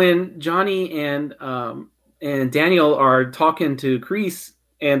 So when Johnny and Daniel are talking to Kreese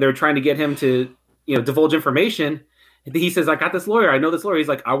and they're trying to get him to divulge information, he says, I got this lawyer. I know this lawyer. He's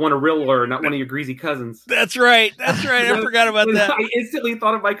like, I want a real lawyer, not one of your greasy cousins. That's right. I forgot about that. I instantly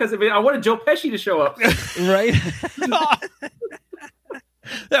thought of My Cousin Vinny. I wanted Joe Pesci to show up. Right?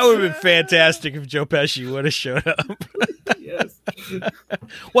 That would have been fantastic if Joe Pesci would have showed up. Yes.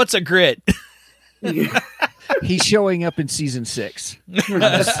 What's a grit? He's showing up in season 6. There's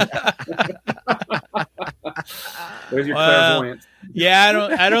your clairvoyance.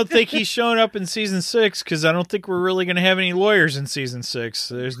 Yeah, I don't think he's showing up in season 6 because I don't think we're really going to have any lawyers in season 6.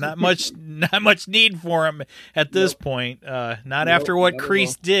 There's not much need for him at this point. Not after what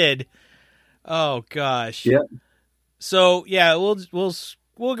Kreese did. Oh gosh. Yeah. So yeah, we'll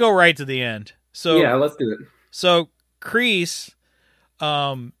go right to the end. So yeah, let's do it. So Kreese,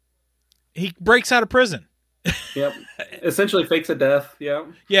 he breaks out of prison. Yep. Essentially fakes a death. Yeah.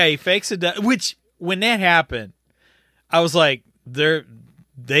 Yeah, he fakes a death. Which when that happened, I was like,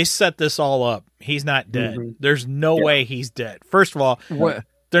 they set this all up. He's not dead. Mm-hmm. There's no way he's dead. First of all,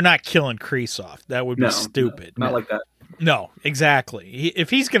 they're not killing Kreese off. That would be stupid. Not like that. No, exactly. If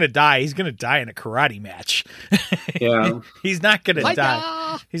he's going to die, he's going to die in a karate match. Yeah. He's not going to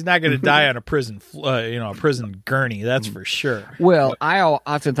die. He's not going to die on a prison, a prison gurney. That's for sure. Well, I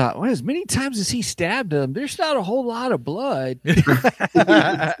often thought, well, as many times as he stabbed him, there's not a whole lot of blood.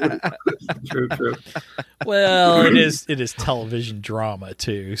 True. Well, it is television drama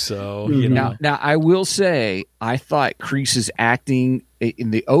too. So Now I will say, I thought Kreese's acting in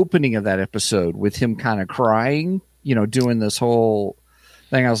the opening of that episode with him kind of crying, doing this whole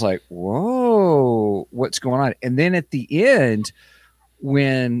thing, I was like, whoa, what's going on? And then at the end,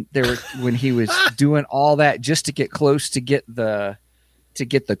 when he was doing all that just to get close to get the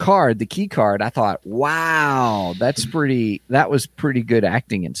card, the key card, I thought, wow, that was pretty good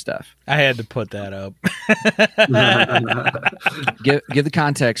acting and stuff. I had to put that up. Give the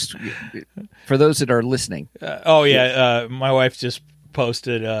context for those that are listening. My wife just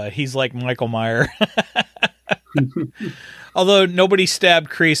posted, he's like Michael Meyer. Although nobody stabbed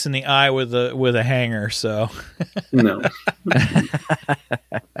Kreese in the eye with a hanger, so no.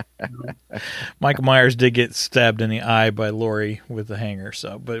 Michael Myers did get stabbed in the eye by Laurie with the hanger.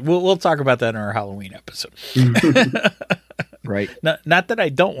 So, but we'll talk about that in our Halloween episode. Right. Not that I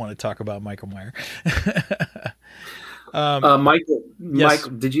don't want to talk about Michael Meyer. Michael, yes.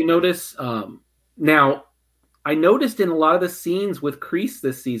 Mike, did you notice? Now, I noticed in a lot of the scenes with Kreese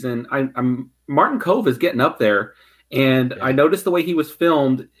this season, Martin Kove is getting up there, and I noticed the way he was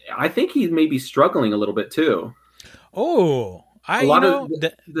filmed. I think he may be struggling a little bit too. Oh, as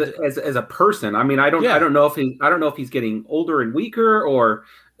a person. I mean, I don't know if he's getting older and weaker, or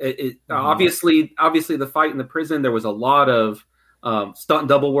obviously the fight in the prison, there was a lot of stunt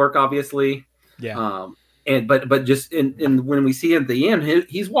double work, obviously. Yeah. But just in when we see him at the end,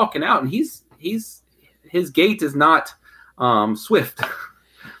 he's walking out, and his gait is not swift,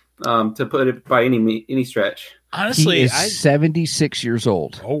 to put it by any stretch. Honestly, he is 76 years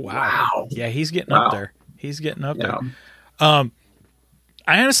old. Oh wow! Yeah, he's getting up there. He's getting up there. Yeah.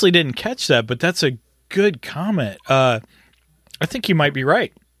 I honestly didn't catch that, but that's a good comment. I think you might be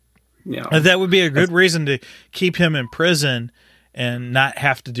right. Yeah, that would be a good reason to keep him in prison and not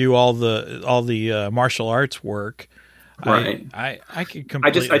have to do all the martial arts work. Right. I could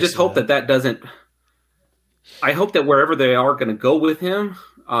completely. I just hope that doesn't. I hope that wherever they are going to go with him,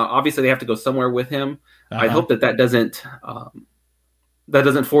 obviously they have to go somewhere with him. I hope that doesn't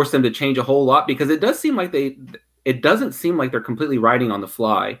force them to change a whole lot, because it does seem like it doesn't seem like they're completely writing on the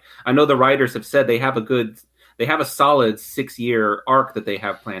fly. I know the writers have said they have a solid 6-year arc that they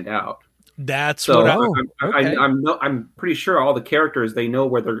have planned out. That's so what I'm pretty sure all the characters, they know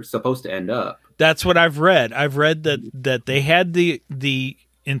where they're supposed to end up. That's what I've read. I've read that they had the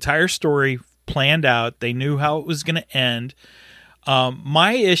entire story planned out. They knew how it was going to end.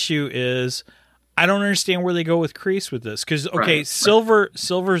 My issue is I don't understand where they go with Kreese with this, because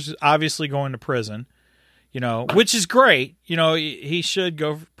Silver's obviously going to prison, which is great. He should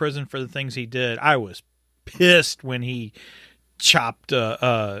go to prison for the things he did. I was pissed when he chopped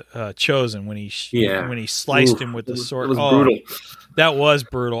Chosen, when he sliced him with the sword. It was brutal. That was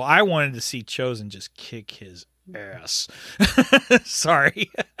brutal. I wanted to see Chosen just kick his ass. Sorry.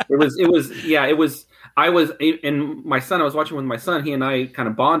 It was. I was watching with my son. He and I kind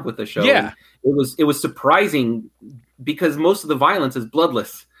of bond with the show. Yeah. It was surprising, because most of the violence is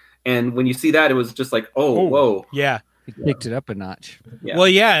bloodless, and when you see that, it was just like, whoa. Yeah. He picked it up a notch. Yeah. Well,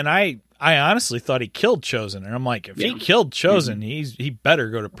 yeah, and I honestly thought he killed Chosen, and I'm like, if he killed Chosen, he better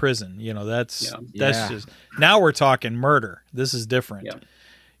go to prison. That's just, now we're talking murder. This is different.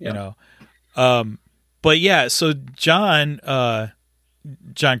 But yeah, so John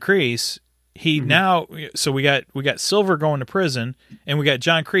Kreese, now, so we got Silver going to prison, and we got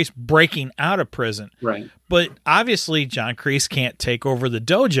John Kreese breaking out of prison. Right. But obviously John Kreese can't take over the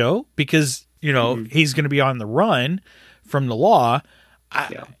dojo, because he's going to be on the run from the law.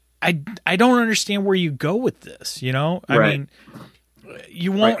 I don't understand where you go with this. I mean,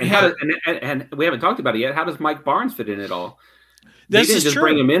 you won't have. And we haven't talked about it yet. How does Mike Barnes fit in at all? They didn't just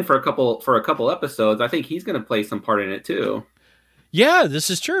bring him in for a couple episodes. I think he's going to play some part in it too. Yeah, this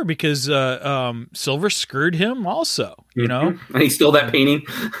is true, because Silver screwed him also. And he stole that painting.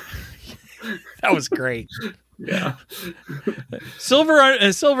 That was great. Yeah,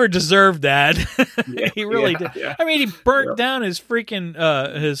 Silver deserved that. He really did. Yeah. I mean, he burnt down his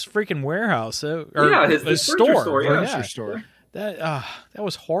freaking warehouse, his store. Grocery store. That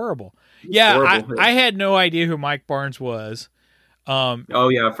was horrible. Yeah, horrible. I had no idea who Mike Barnes was. From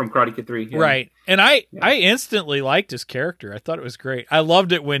Karate Kid 3. Yeah. Right. And I instantly liked his character. I thought it was great. I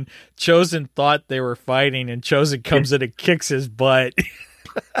loved it when Chosen thought they were fighting, and Chosen comes in and kicks his butt.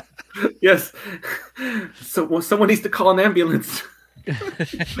 Yes. So someone needs to call an ambulance.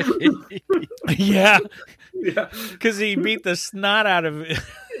 Yeah. Because he beat the snot out of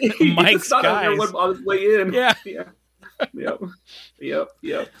Mike's guys on his way in. Yeah. Yep.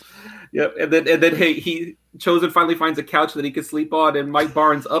 And then he Chosen finally finds a couch that he can sleep on, and Mike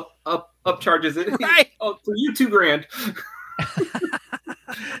Barnes up charges it. Right. Oh, for you, $2,000.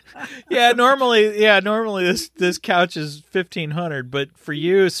 Normally this couch is $1,500, but for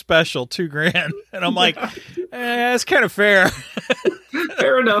you, special $2,000. And I'm like, that's kind of fair.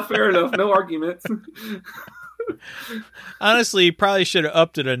 Fair enough. No arguments. Honestly, he probably should have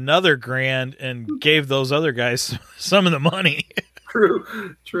upped it another $1,000 and gave those other guys some of the money.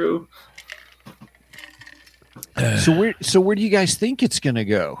 True. So where do you guys think it's going to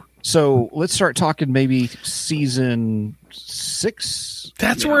go? So let's start talking maybe season 6.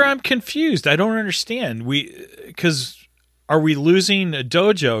 That's where I'm confused. I don't understand. Because are we losing a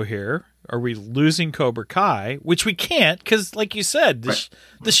dojo here? Are we losing Cobra Kai? Which we can't, because like you said,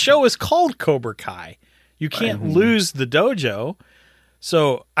 the show is called Cobra Kai. You can't lose the dojo.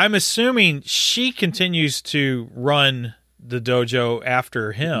 So I'm assuming she continues to run the dojo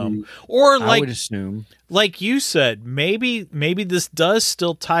after him. Or like, I would assume, like you said, maybe this does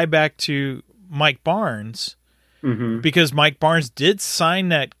still tie back to Mike Barnes, because Mike Barnes did sign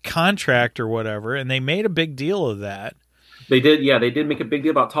that contract or whatever, and they made a big deal of that. They did, yeah. They did make a big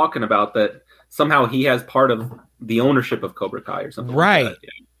deal about talking about that. Somehow he has part of the ownership of Cobra Kai or something right. like that.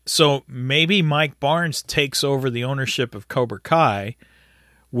 Yeah. So maybe Mike Barnes takes over the ownership of Cobra Kai,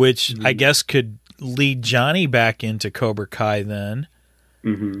 which I guess could lead Johnny back into Cobra Kai then.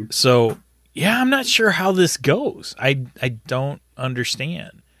 So, yeah, I'm not sure how this goes. I don't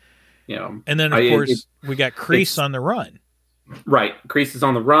understand. Yeah. And then, of course, we got Kreese on the run. Right. Kreese is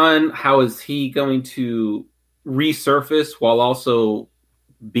on the run. How is he going to resurface while also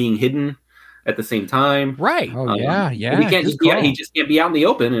being hidden at the same time? Right. Oh, yeah. He just can't be out in the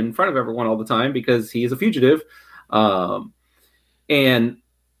open in front of everyone all the time because he is a fugitive. And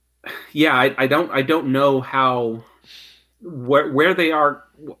yeah, I don't know how where they are,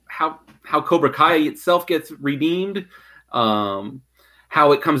 how Cobra Kai itself gets redeemed,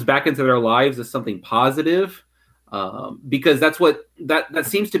 how it comes back into their lives as something positive, because that's what that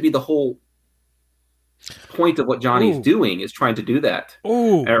seems to be the whole point of what Johnny's doing, is trying to do that.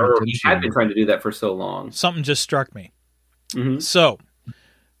 Or he had been trying to do that for so long. Something just struck me. So,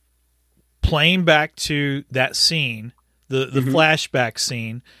 playing back to that scene, the flashback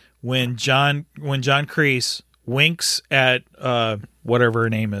scene when John Kreese winks at whatever her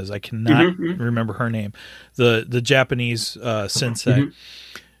name is. I cannot remember her name. The Japanese sensei.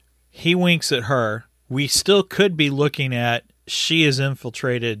 He winks at her. We still could be looking at she has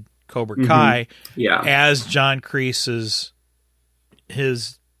infiltrated Cobra Kai as John Kreese's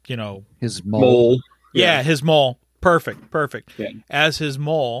his mole. Yeah, his mole. Perfect. Yeah. As his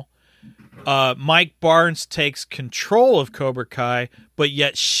mole. Mike Barnes takes control of Cobra Kai, but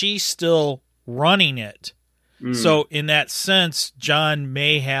yet she's still running it. So in that sense, John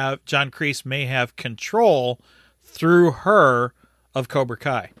Kreese may have control through her of Cobra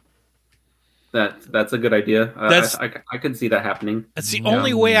Kai. That's a good idea. I can see that happening. That's the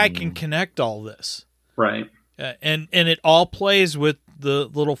only way I can connect all this. Right. And it all plays with the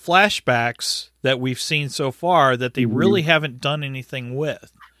little flashbacks that we've seen so far that they really haven't done anything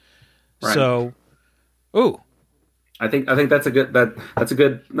with. Right. So, I think that's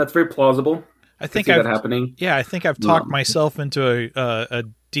very plausible. I think that happening. Yeah, I think I've talked myself into a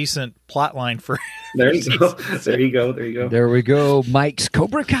decent plot line for. There you go. There you go. There we go. Mike's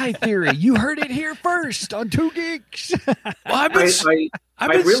Cobra Kai theory. You heard it here first on Two Geeks. Well, I've been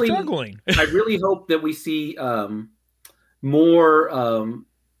struggling. I really hope that we see more.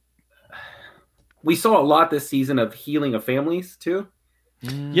 We saw a lot this season of healing of families too.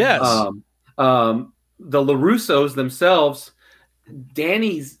 Yes. The LaRussos themselves,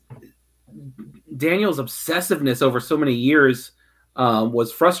 Daniel's obsessiveness over so many years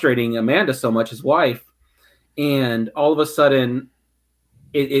was frustrating Amanda so much, his wife. And all of a sudden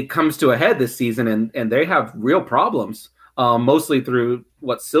it comes to a head this season and they have real problems, mostly through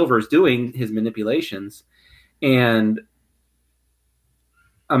what Silver's doing, his manipulations. And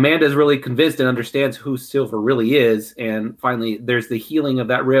Amanda's really convinced and understands who Silver really is. And finally there's the healing of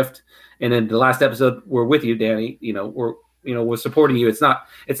that rift. And in the last episode, we're with you, Danny, we're supporting you. It's not,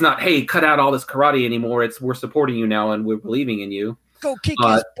 hey, cut out all this karate anymore. It's we're supporting you now and we're believing in you. Go kick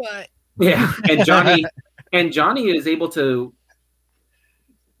his butt. Yeah. And Johnny is able to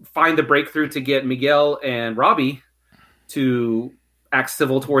find the breakthrough to get Miguel and Robbie to act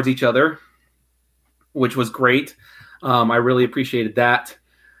civil towards each other, which was great. I really appreciated that.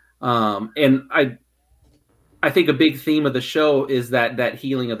 And I think a big theme of the show is that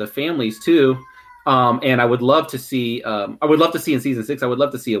healing of the families too. And I would love to see in season 6, I would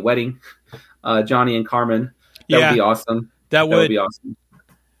love to see a wedding, Johnny and Carmen. That would be awesome. That would be awesome.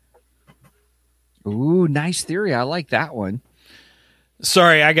 Ooh, nice theory. I like that one.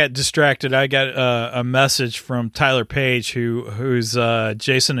 Sorry, I got distracted. I got a message from Tyler Page, who's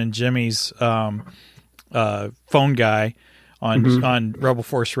Jason and Jimmy's phone guy on Rebel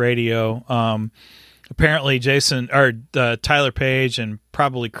Force Radio. Apparently, Tyler Page and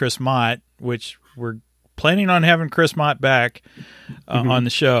probably Chris Mott, which we're planning on having Chris Mott back on the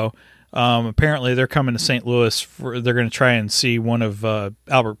show. Apparently, they're coming to St. Louis. They're going to try and see one of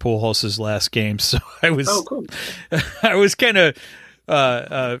Albert Pujols' last games. So I was, cool. I was kind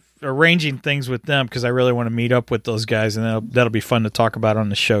of arranging things with them because I really want to meet up with those guys, and that'll be fun to talk about on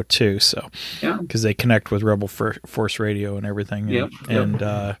the show too. So, because they connect with Rebel Force Radio and everything,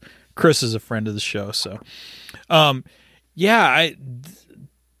 and Chris is a friend of the show. So,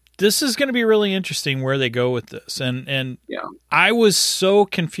 this is going to be really interesting where they go with this. And I was so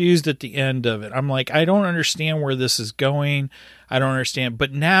confused at the end of it. I'm like, I don't understand where this is going. I don't understand.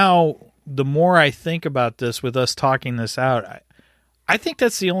 But now the more I think about this with us talking this out, I think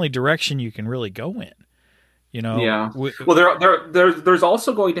that's the only direction you can really go in. You know? Yeah. Well, there's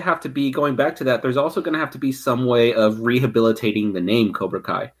also going to have to be, going back to that, there's also going to have to be some way of rehabilitating the name Cobra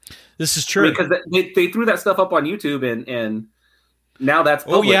Kai. This is true. Because they threw that stuff up on YouTube and now that's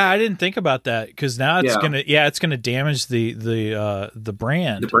public. Oh yeah, I didn't think about that because now it's gonna damage the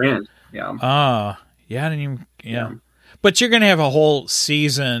brand. The brand, yeah. I didn't even. But you're gonna have a whole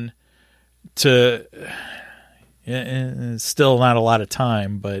season to. It's still not a lot of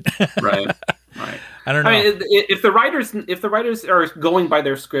time, but right. I don't know. I mean, if the writers are going by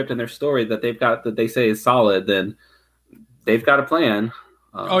their script and their story that they say is solid, then they've got a plan.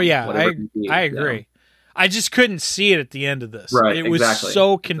 I agree. Yeah. I just couldn't see it at the end of this. Right, it was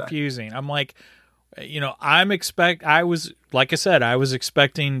so confusing. Exactly. I'm like, I was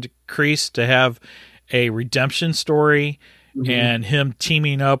expecting Kreese to have a redemption story and him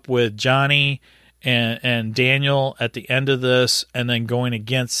teaming up with Johnny and Daniel at the end of this, and then going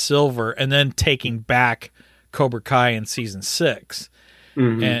against Silver, and then taking back Cobra Kai in season 6.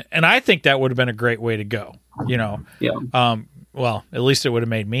 And I think that would have been a great way to go. Well, at least it would have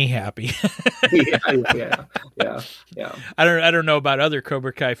made me happy. yeah. I don't know about other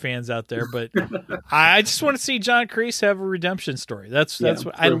Cobra Kai fans out there, but I just want to see John Kreese have a redemption story. That's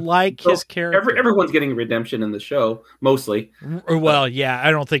what I like his character. Everyone's getting redemption in the show, mostly. Well,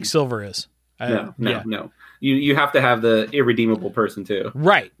 I don't think Silver is. No. You have to have the irredeemable person too.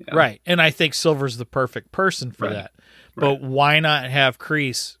 Right. And I think Silver's the perfect person for that. But why not have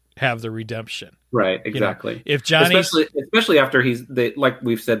Kreese have the redemption? Right, exactly. If Johnny, especially after like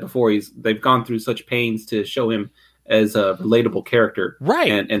we've said before, they've gone through such pains to show him as a relatable character,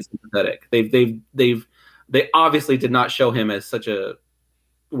 right, and sympathetic. They obviously did not show him as such a,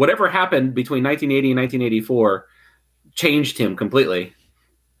 whatever happened between 1980 and 1984 changed him completely.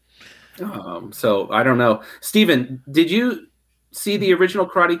 So I don't know. Steven, did you see the original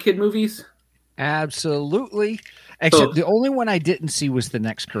Karate Kid movies? Absolutely. Except the only one I didn't see was the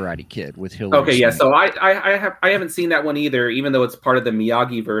next Karate Kid with Hilary. Okay, yeah. So I haven't seen that one either, even though it's part of the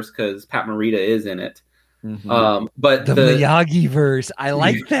Miyagi verse because Pat Morita is in it. But the Miyagi verse, I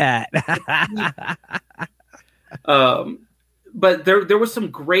like that. But there was some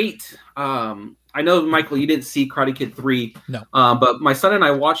great. I know, Michael, you didn't see Karate Kid 3. No. But my son and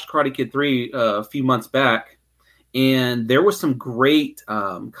I watched Karate Kid 3 a few months back, and there was some great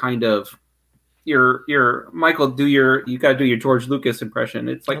kind of. Your Michael, you got to do your George Lucas impression.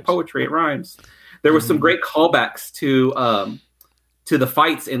 It's like poetry; it rhymes. There was some great callbacks to the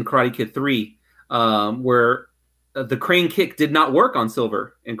fights in Karate Kid 3, where the crane kick did not work on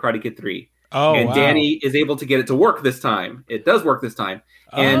Silver in Karate Kid 3. And Danny is able to get it to work this time. It does work this time.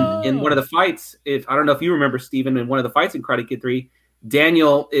 And in one of the fights, I don't know if you remember, Steven, in one of the fights in Karate Kid 3,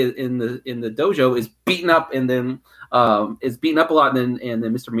 Daniel in the dojo is beaten up and then is beaten up a lot, and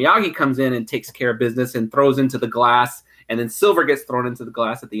then Mr. Miyagi comes in and takes care of business and throws into the glass, and then Silver gets thrown into the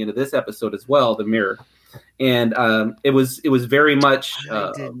glass at the end of this episode as well, the mirror. And it was very much.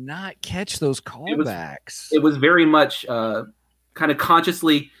 I did not catch those callbacks. It was very much kind of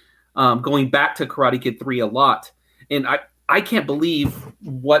consciously going back to Karate Kid 3 a lot, and I can't believe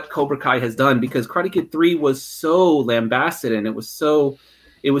what Cobra Kai has done, because Karate Kid 3 was so lambasted, and it was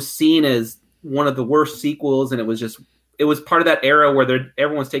seen as one of the worst sequels, and it was part of that era where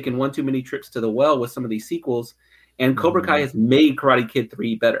everyone's taken one too many trips to the well with some of these sequels, and Cobra Kai has made Karate Kid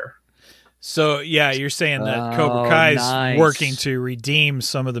 3 better. So you're saying that Cobra Kai is working to redeem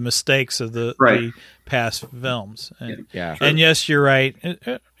some of the mistakes of the past films. And, and yes, you're right.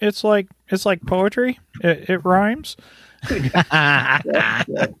 It's like poetry. It rhymes. That's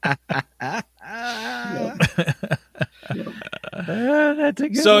a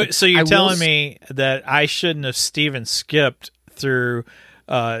good one. So you're telling me that I shouldn't have Steven skipped through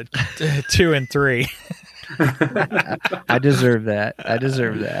 2 and 3. I deserve that.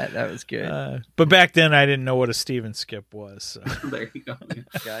 That was good. But back then, I didn't know what a Steven skip was. So. There you go.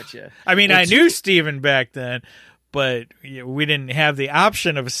 Gotcha. I mean, I knew Steven back then, but we didn't have the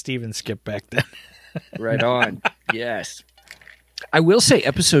option of a Steven skip back then. Right on. Yes. I will say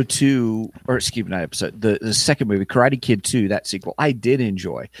episode 2, or excuse me, not episode, the second movie, Karate Kid 2, that sequel, I did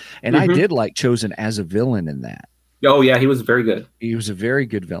enjoy. And I did like Chosen as a villain in that. Oh, yeah, he was very good. He was a very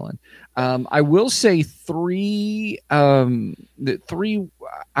good villain. I will say 3, I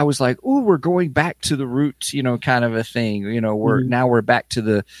was like, oh, we're going back to the roots, kind of a thing. Now we're back to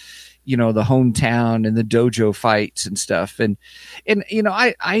the, the hometown and the dojo fights and stuff. And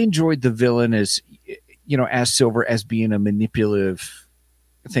I enjoyed the villain as Silver as being a manipulative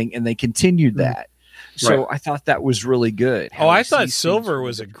thing. And they continued that. So I thought that was really good. I thought Silver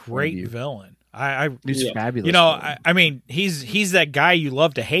was a great villain. He's fabulous. I mean, he's that guy you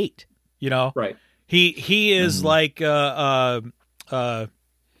love to hate. Right. He is like Negan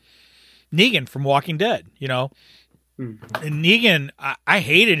from Walking Dead. And Negan, I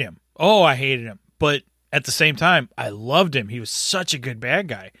hated him. Oh, I hated him. But at the same time, I loved him. He was such a good bad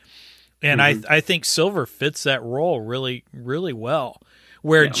guy, and I think Silver fits that role really, really well.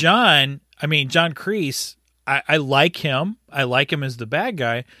 Where John Kreese, I like him. I like him as the bad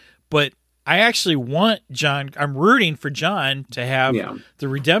guy, but I actually want John. I'm rooting for John to have the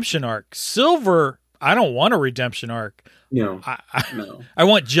redemption arc. Silver, I don't want a redemption arc. No, I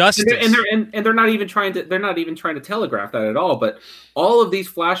want justice. And they're not even trying to. They're not even trying to telegraph that at all. But all of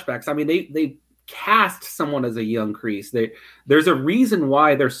these flashbacks. I mean, they cast someone as a young Kreese. There's a reason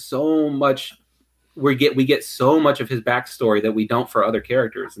why there's so much. We get so much of his backstory that we don't for other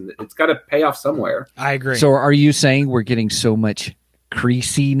characters, and it's got to pay off somewhere. I agree. So, are you saying we're getting so much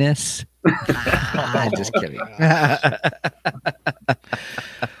creasiness? I'm just kidding.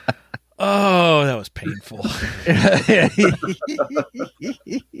 Oh, that was painful.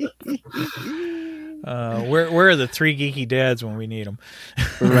 Where are the 3 geeky dads when we need them?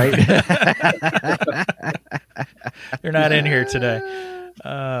 Right. They're not in here today.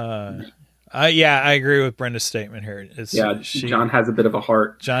 I agree with Brenda's statement here. John has a bit of a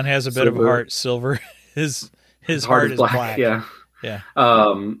heart. John has a bit of a heart. Silver, his heart is black. Yeah.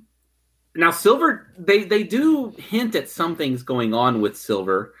 Now Silver, they do hint at some things going on with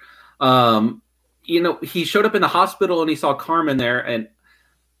Silver. He showed up in the hospital and he saw Carmen there, and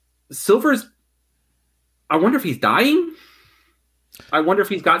Silver's. I wonder if he's dying. I wonder if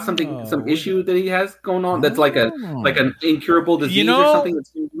he's got some issue that he has going on that's like an incurable disease or something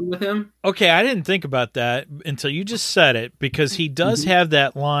that's going on with him. Okay, I didn't think about that until you just said it, because he does have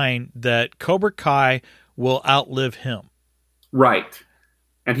that line that Cobra Kai will outlive him. Right.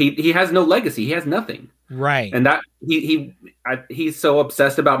 And he has no legacy. He has nothing. Right. And that he's so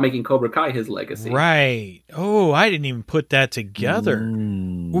obsessed about making Cobra Kai his legacy. Right. Oh, I didn't even put that together.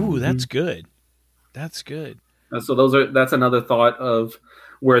 Ooh, that's good. That's good. So that's another thought of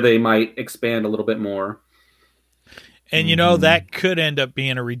where they might expand a little bit more. And that could end up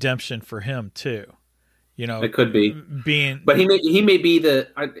being a redemption for him too. It could be but he may be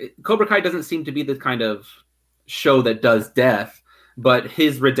Cobra Kai doesn't seem to be the kind of show that does death, but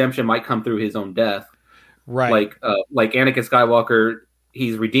his redemption might come through his own death. Right. Like Anakin Skywalker,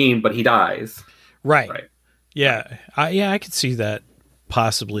 he's redeemed, but he dies. Right. Yeah. I could see that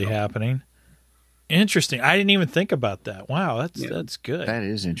possibly happening. Interesting. I didn't even think about that. Wow, that's good. That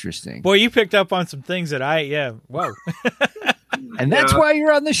is interesting. Boy, you picked up on some things that whoa. And that's why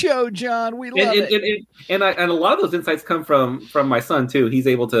you're on the show, John. We love it. And a lot of those insights come from my son too. He's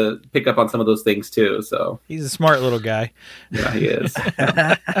able to pick up on some of those things too. So he's a smart little guy. Yeah, he is.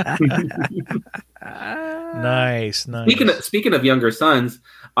 Nice. Speaking of younger sons,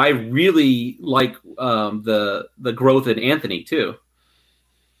 I really like the growth in Anthony too.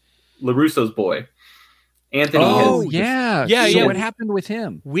 LaRusso's boy. Anthony. Oh, has yeah. What happened with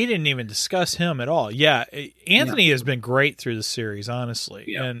him? We didn't even discuss him at all. Yeah, Anthony has been great through the series, honestly.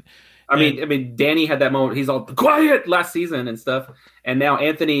 Yeah. And I mean, Danny had that moment. He's all quiet last season and stuff, and now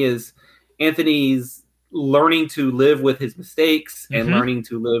Anthony's learning to live with his mistakes and learning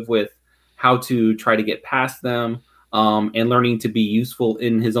to live with how to try to get past them, and learning to be useful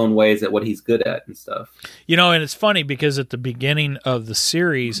in his own ways at what he's good at and stuff. And it's funny because at the beginning of the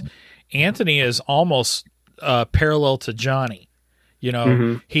series, Anthony is almost parallel to Johnny.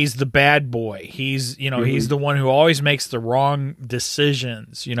 He's the bad boy. He's he's the one who always makes the wrong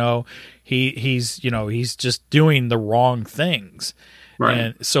decisions. He's just doing the wrong things. Right.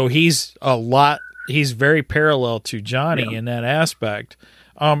 And so he's very parallel to Johnny in that aspect.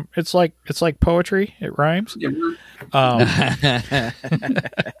 It's like poetry. It rhymes. You had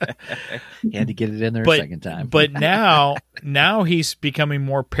to get it in there a second time. But now he's becoming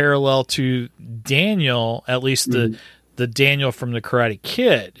more parallel to Daniel, at least the Daniel from the Karate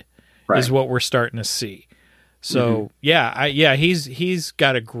Kid is what we're starting to see. So he's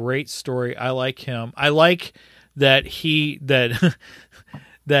got a great story. I like him. I like that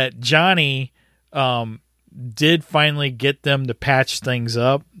that Johnny did finally get them to patch things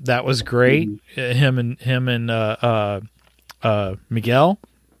up. That was great. Him and Miguel.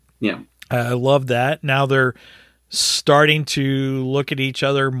 Yeah. I love that. Now they're starting to look at each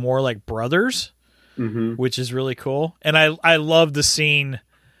other more like brothers, which is really cool. And I love the scene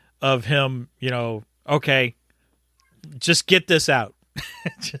of him, okay, just get this out.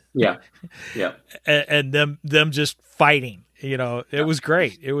 Yeah. And them just fighting. It was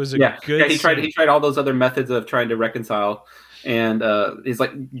great. It was a good. Yeah, he tried all those other methods of trying to reconcile, and he's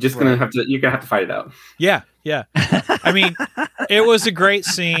like, you're gonna have to fight it out. Yeah. I mean, it was a great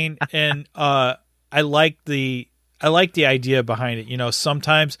scene, and I like the idea behind it.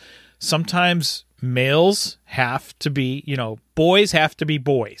 Sometimes males have to be, boys have to be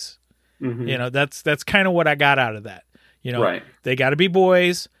boys. That's kind of what I got out of that. Right. They got to be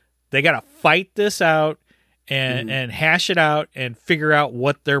boys. They got to fight this out and hash it out and figure out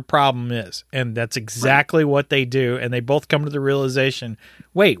what their problem is. And that's exactly what they do. And they both come to the realization,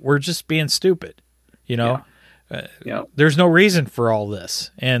 wait, we're just being stupid. There's no reason for all this.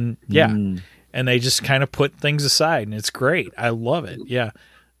 And and they just kind of put things aside, and it's great. I love it. Yeah.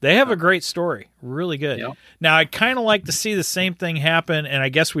 They have a great story. Really good. Yeah. Now, I kind of like to see the same thing happen, and I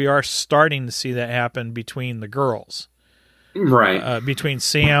guess we are starting to see that happen between the girls. Right. Between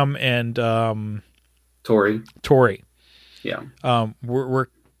Sam and Tori. Yeah. We're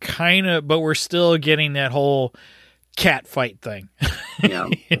kind of, but we're still getting that whole cat fight thing. Yeah.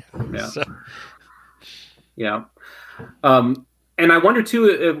 Yeah. And I wonder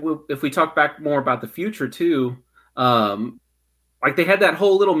too, if we talk back more about the future too, like they had that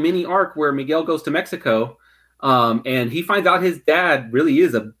whole little mini arc where Miguel goes to Mexico, and he finds out his dad really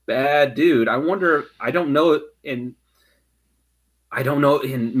is a bad dude. I don't know, and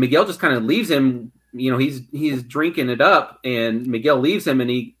Miguel just kind of leaves him. He's drinking it up, and Miguel leaves him, and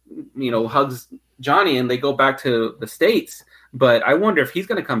he, hugs Johnny, and they go back to the States. But I wonder if he's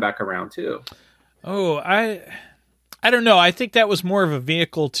going to come back around too. Oh, I don't know. I think that was more of a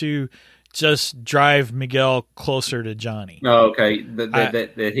vehicle to just drive Miguel closer to Johnny. Oh, okay.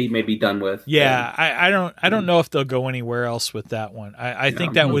 That he may be done with. Yeah, I don't know if they'll go anywhere else with that one. I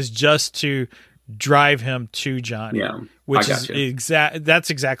think that was just to drive him to Johnny. Yeah, which is that's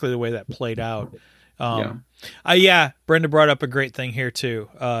exactly the way that played out. Brenda brought up a great thing here too.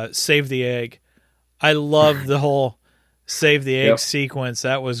 Save the egg. I love the whole save the egg sequence.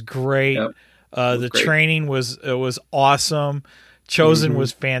 That was great. Yep. The great. Training was awesome. Chosen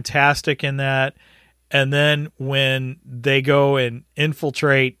was fantastic in that. And then when they go and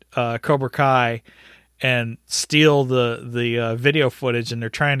infiltrate Cobra Kai and steal the video footage, and they're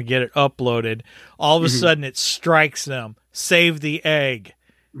trying to get it uploaded, all of a sudden it strikes them. Save the egg.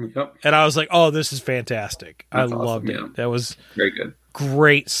 Yep. And I was like, oh, this is fantastic. That's I loved it. Yeah. That was very good.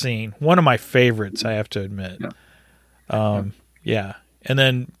 Great scene. One of my favorites, I have to admit. Yeah. And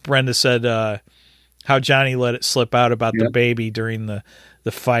then Brenda said how Johnny let it slip out about the baby during the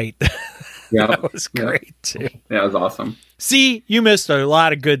fight. Yeah. That was great too. That was awesome. See, you missed a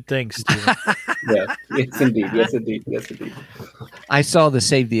lot of good things, Steven. Yes, indeed. I saw the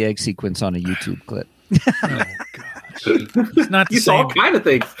Save the Egg sequence on a YouTube clip. Oh, gosh. It's not the you same. saw all kind of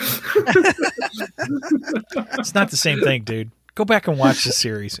things. It's not the same thing, dude. Go back and watch the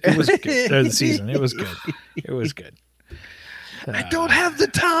series. It was good. Or the season. It was good. It was good. I don't have the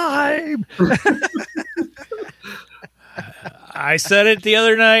time. I said it the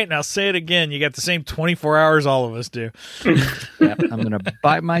other night, and I'll say it again. You got the same 24 hours all of us do. Yep, I'm going to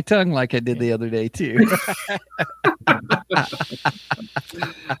bite my tongue like I did the other day, too.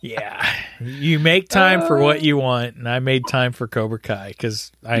 Yeah. You make time for what you want, and I made time for Cobra Kai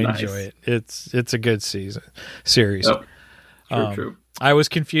because I enjoy it. It's a good series. Oh, true. I was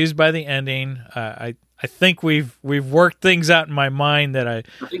confused by the ending. I think we've worked things out in my mind that I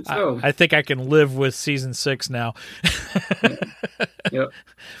think so. I think I can live with season 6 now. Yep.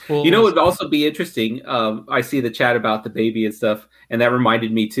 Well, it would also be interesting. I see the chat about the baby and stuff, and that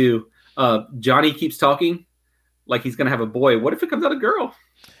reminded me too. Johnny keeps talking like he's going to have a boy. What if it comes out a girl?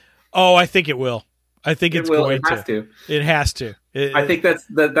 Oh, I think it will. I think it's going to. It has to. It has to. I think that's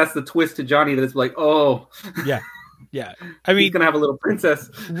the twist to Johnny. That it's like, oh, yeah. Yeah, I mean, he's gonna have a little princess,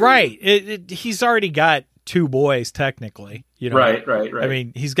 right? He's already got 2 boys, technically. Right. I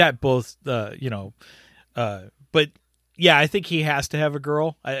mean, he's got both. But yeah, I think he has to have a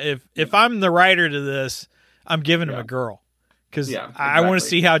girl. If I'm the writer to this, I'm giving him a girl because I want to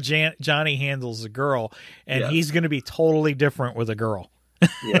see how Johnny handles a girl, and he's going to be totally different with a girl.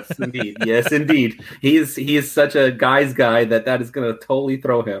 Yes, indeed. Yes, indeed. He is such a guy's guy that is going to totally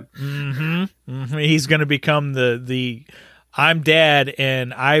throw him. Mm-hmm. Mm-hmm. He's going to become the I'm dad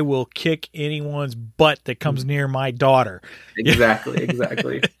and I will kick anyone's butt that comes near my daughter.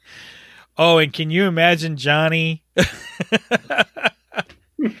 Exactly. Oh, and can you imagine Johnny?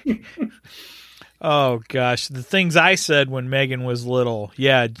 Oh gosh, the things I said when Megan was little.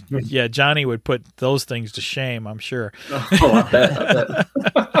 Yeah, Johnny would put those things to shame, I'm sure. Oh, I bet.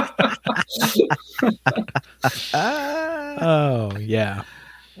 Oh, yeah.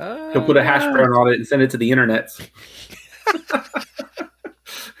 He'll put a hash brown on it and send it to the internet.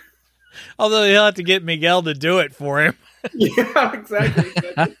 Although he'll have to get Miguel to do it for him. Yeah, exactly.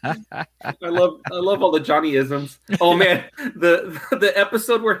 I love all the Johnny-isms. Oh man, the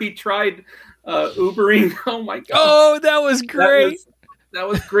episode where he tried Ubering. Oh my god. Oh, that was great. That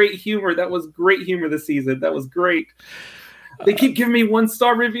was great humor. That was great humor this season. That was great. They keep giving me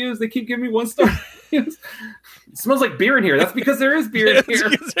 1-star reviews. It smells like beer in here. That's because there is beer in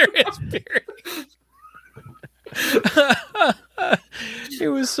here. It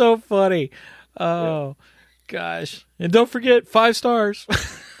was so funny. Oh, gosh. And don't forget 5 stars.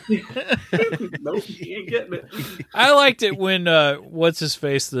 Nope, you ain't getting it. I liked it when, what's his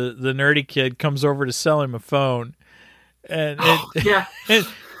face, the nerdy kid comes over to sell him a phone. And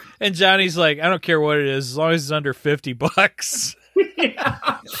and Johnny's like, I don't care what it is, as long as it's under $50.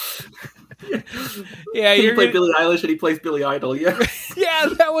 Yeah, you play Billie Eilish and he plays Billy Idol. Yeah, yeah,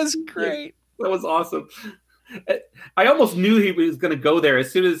 that was great. That was awesome. I almost knew he was going to go there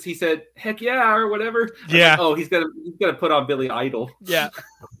as soon as he said "heck yeah" or whatever. Yeah. Like, he's gonna put on Billy Idol. Yeah.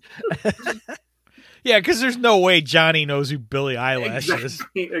 Yeah, because there's no way Johnny knows who Billie Eilish is.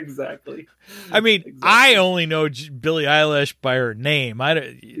 Exactly. I mean, I only know Billie Eilish by her name.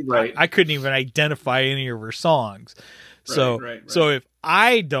 I couldn't even identify any of her songs. So, right. So if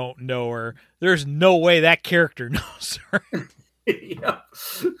I don't know her, there's no way that character knows her. Yeah.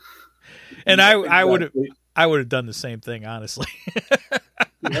 And I would have done the same thing, honestly.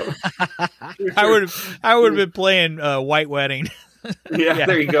 Yep. I would have been playing White Wedding. Yeah,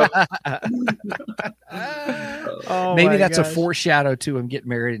 there you go. Maybe that's a foreshadow to him getting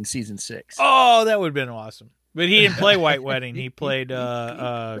married in season 6. Oh, that would have been awesome. But he didn't play White Wedding. He played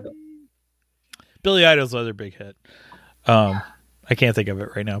Billy Idol's other big hit. I can't think of it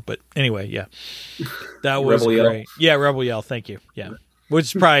right now, but anyway, yeah, that was Rebel great. Yell. Yeah, Rebel Yell. Thank you. Yeah, which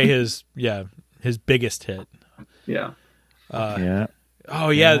is probably his biggest hit. Yeah. Yeah. Oh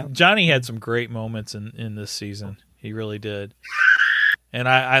yeah, Johnny had some great moments in this season. He really did. And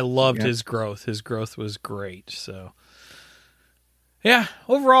I loved his growth. His growth was great. So, yeah,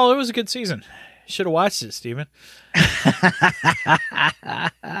 overall, it was a good season. Should have watched it, Steven.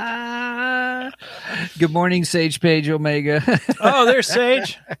 Good morning, Sage Page Omega. Oh, there's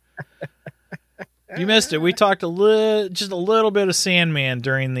Sage. You missed it. We talked just a little bit of Sandman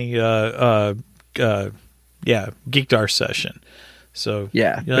during the Geekdar session. So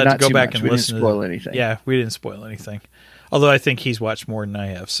yeah, you'll have to go back and listen. We didn't spoil anything. Yeah, we didn't spoil anything. Although I think he's watched more than I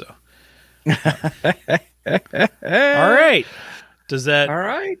have. So, all right. Does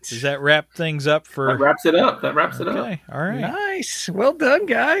that wrap things up for? That wraps it up. Okay. All right. Nice. Well done,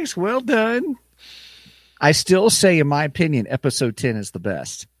 guys. Well done. I still say, in my opinion, episode 10 is the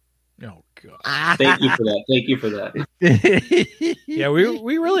best. Oh God. Thank you for that. Yeah,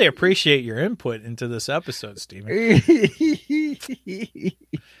 we really appreciate your input into this episode, Steven.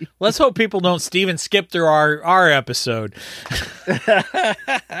 Let's hope people don't Steven skip through our episode.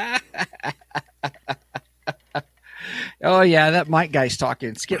 Oh yeah, that Mike guy's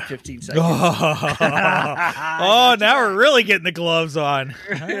talking. Skip 15 seconds. Oh, now we're really getting the gloves on.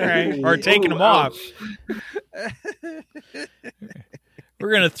 All right. Or taking them off.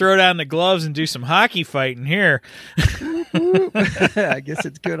 We're going to throw down the gloves and do some hockey fighting here. I guess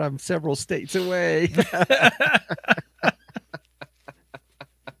it's good I'm several states away.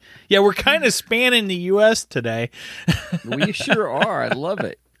 Yeah, we're kind of spanning the U.S. today. We sure are. I love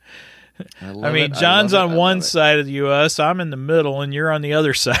it. I mean, John's on one side of the U.S., I'm in the middle, and you're on the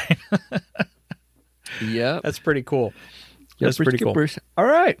other side. Yeah. That's pretty cool. That's pretty cool. All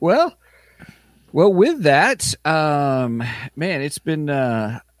right. Well, with that, man, it's been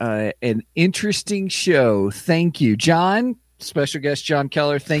an interesting show. Thank you, John. Special guest John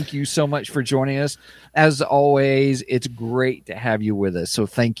Keller. Thank you so much for joining us. As always, it's great to have you with us. So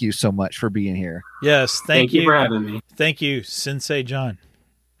thank you so much for being here. Yes, thank you for having me. Thank you, Sensei John.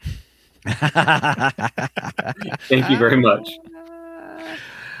 Thank you very much.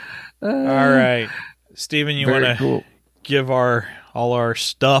 All right, Steven, you want to give all our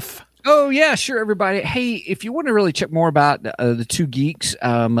stuff? Oh, yeah, sure, everybody. Hey, if you want to really check more about the Two Geeks,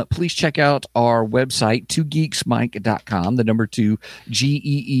 please check out our website, twogeeksmic.com, the number 2,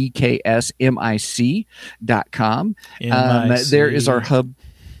 GEEKSMIC.com. There is our hub.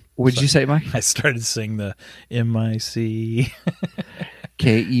 What did you say, Mike? I started saying the MIC.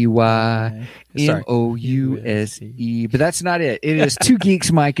 KEYMOUSE, but that's not it. It is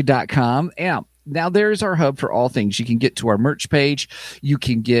twogeeksmic.com. Yeah. Now there's our hub for all things. You can get to our merch page. You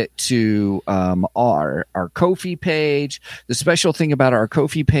can get to our Ko-fi page. The special thing about our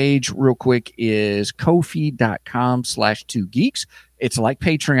Ko-fi page, real quick, is Ko-fi.com/2geeks. It's like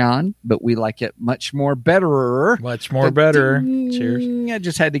Patreon, but we like it much more better. Much more better. Cheers. I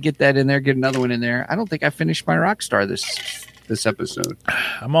just had to get that in there, get another one in there. I don't think I finished my Rockstar this episode.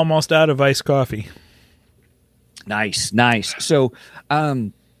 I'm almost out of iced coffee. Nice. So,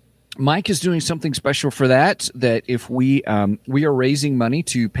 Mike is doing something special for that if we are raising money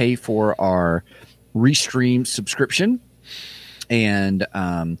to pay for our Restream subscription. And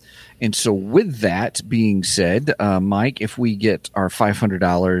so with that being said, Mike, if we get our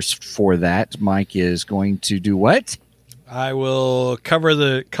 $500 for that, Mike is going to do what? I will color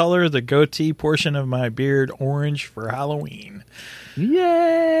the goatee portion of my beard orange for Halloween.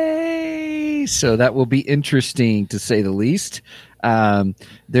 Yay! So that will be interesting, to say the least.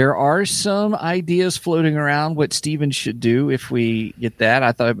 There are some ideas floating around what Steven should do if we get that.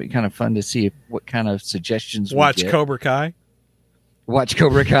 I thought it'd be kind of fun to see what kind of suggestions Watch we get. Cobra Kai. Watch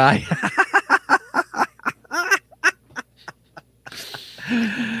Cobra Kai.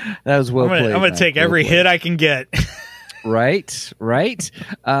 That was well played. I'm going to take every hit I can get. Right.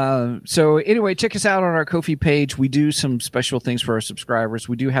 So anyway, check us out on our Ko-fi page. We do some special things for our subscribers.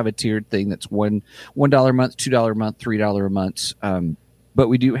 We do have a tiered thing that's $1 a month, $2 a month, $3 a month. But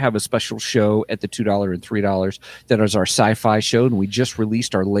we do have a special show at the $2 and $3 that is our sci-fi show, and we just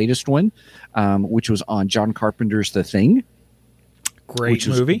released our latest one, which was on John Carpenter's The Thing. Great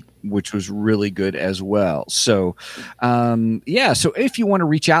movie. Which was really good as well. So, so if you want to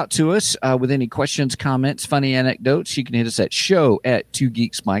reach out to us with any questions, comments, funny anecdotes, you can hit us at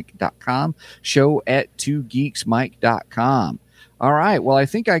show@twogeeksmic.com, show@twogeeksmic.com. All right. Well, I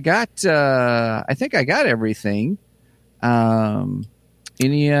think I got everything. Anything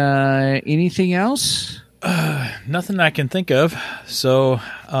else? Nothing I can think of. So,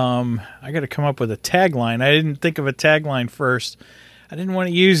 I got to come up with a tagline. I didn't think of a tagline first. I didn't want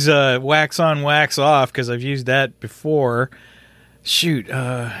to use wax on, wax off because I've used that before. Shoot.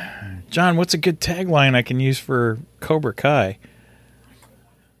 John, what's a good tagline I can use for Cobra Kai?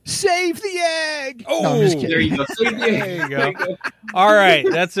 Save the egg! Oh, no, I'm just kidding. There you go. Save the egg. There you go. All right,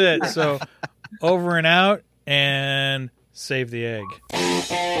 that's it. So, over and out, and save the egg.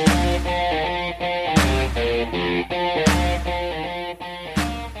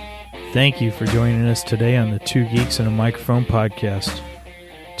 Thank you for joining us today on the Two Geeks and a Microphone podcast.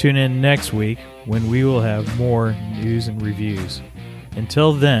 Tune in next week when we will have more news and reviews.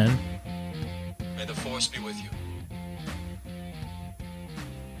 Until then,